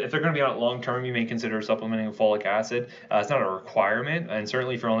people, if they're going to be on it long term, you may consider supplementing with folic acid. It's not a requirement, and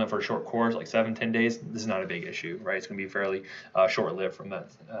certainly if you're on it for a short course, like 7-10 days, this is not a big issue, right? It's going to be fairly short-lived from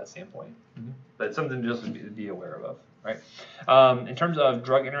that standpoint. But it's something just to be aware of, right? In terms of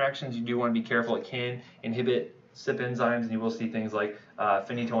drug interactions, you do want to be careful. It can inhibit CYP enzymes, and you will see things like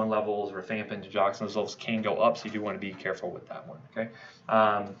phenytoin levels, rifampin, digoxin levels can go up, so you do want to be careful with that one, okay?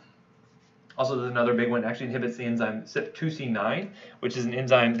 Also, there's another big one, actually inhibits the enzyme CYP2C9, which is an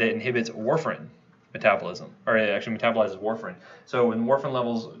enzyme that inhibits warfarin metabolism, or it actually metabolizes warfarin. So when warfarin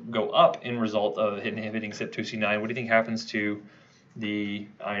levels go up in result of inhibiting CYP2C9, what do you think happens to the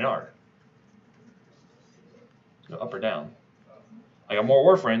INR? Go up or down? I got more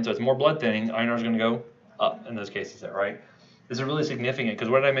warfarin, so it's more blood thinning, INR is going to go up in those cases there, right? This is really significant because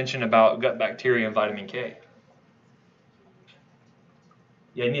what did I mention about gut bacteria and vitamin K?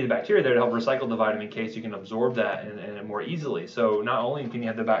 Yeah, you need the bacteria there to help recycle the vitamin K so you can absorb that and more easily. So not only can you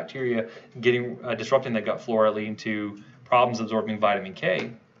have the bacteria getting disrupting the gut flora, leading to problems absorbing vitamin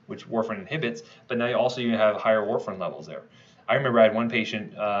K, which warfarin inhibits, but now you have higher warfarin levels there. I remember I had one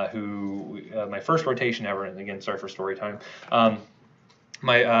patient who, my first rotation ever, and again, sorry for story time,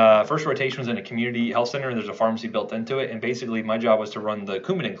 my first rotation was in a community health center, and there's a pharmacy built into it, and basically my job was to run the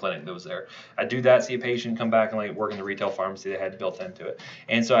Coumadin clinic that was there. I'd do that, see a patient, come back, and like work in the retail pharmacy they had built into it.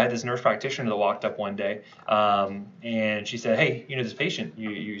 And so I had this nurse practitioner that walked up one day, and she said, "Hey, you know this patient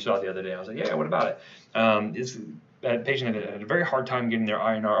you saw the other day?" I was like, "Yeah, what about it?" That patient had a very hard time getting their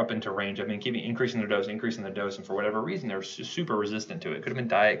INR up into range. I mean, keeping increasing their dose, and for whatever reason, they were super resistant to it. Could have been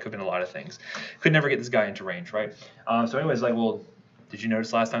diet, could have been a lot of things. Could never get this guy into range, right? So anyways, like, well, did you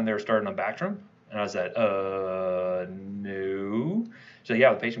notice last time they were starting on Bactrim? And I said, no. She's like,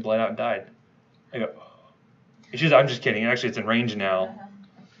 yeah, the patient bled out and died. I go, she's like, I'm just kidding. Actually, it's in range now.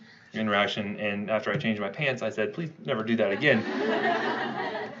 Interaction. And after I changed my pants, I said, please never do that again.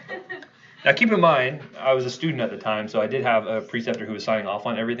 Now, keep in mind, I was a student at the time, so I did have a preceptor who was signing off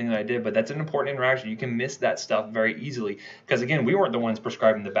on everything that I did, but that's an important interaction. You can miss that stuff very easily. Because, again, we weren't the ones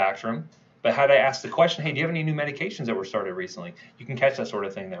prescribing the Bactrim. But had I asked the question, hey, do you have any new medications that were started recently? You can catch that sort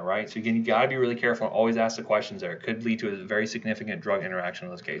of thing there, right? So again, you got to be really careful and always ask the questions there. It could lead to a very significant drug interaction in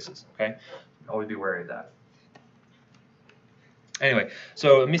those cases, okay? Always be wary of that. Anyway,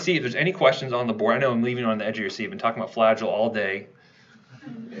 so let me see if there's any questions on the board. I know I'm leaving on the edge of your seat. I've been talking about Flagell all day.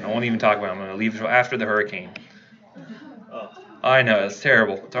 I won't even talk about it. I'm going to leave until after the hurricane. I know, it's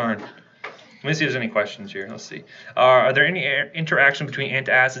terrible. Darn. Let me see if there's any questions here. Let's see. Are there any interaction between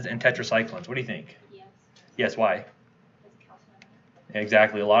antacids and tetracyclines? What do you think? Yes. Yes, why? It's calcium.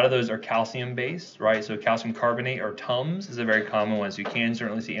 Exactly. A lot of those are calcium based, right? So calcium carbonate or TUMS is a very common one. So you can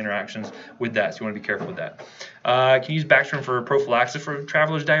certainly see interactions with that. So you want to be careful with that. Can you use Bactrim for prophylaxis for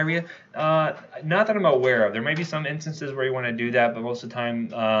traveler's diarrhea? Not that I'm aware of. There may be some instances where you want to do that, but most of the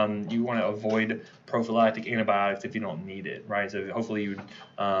time you want to avoid prophylactic antibiotics if you don't need it, right? So hopefully you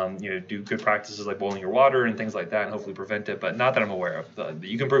do good practices like boiling your water and things like that, and hopefully prevent it. But not that I'm aware of.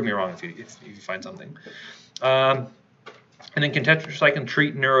 You can prove me wrong if you find something. And then can tetracycline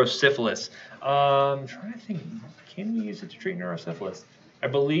treat neurosyphilis? I'm trying to think. Can we use it to treat neurosyphilis? I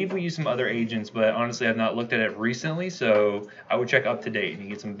believe we use some other agents, but honestly, I've not looked at it recently, so I would check up to date and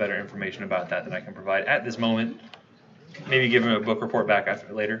get some better information about that than I can provide at this moment. Maybe give him a book report back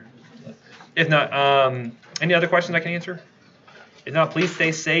later. If not, any other questions I can answer? If not, please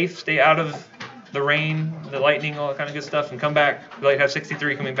stay safe, stay out of the rain, the lightning, all that kind of good stuff, and come back. We like to have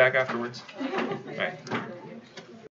 63 coming back afterwards. All right.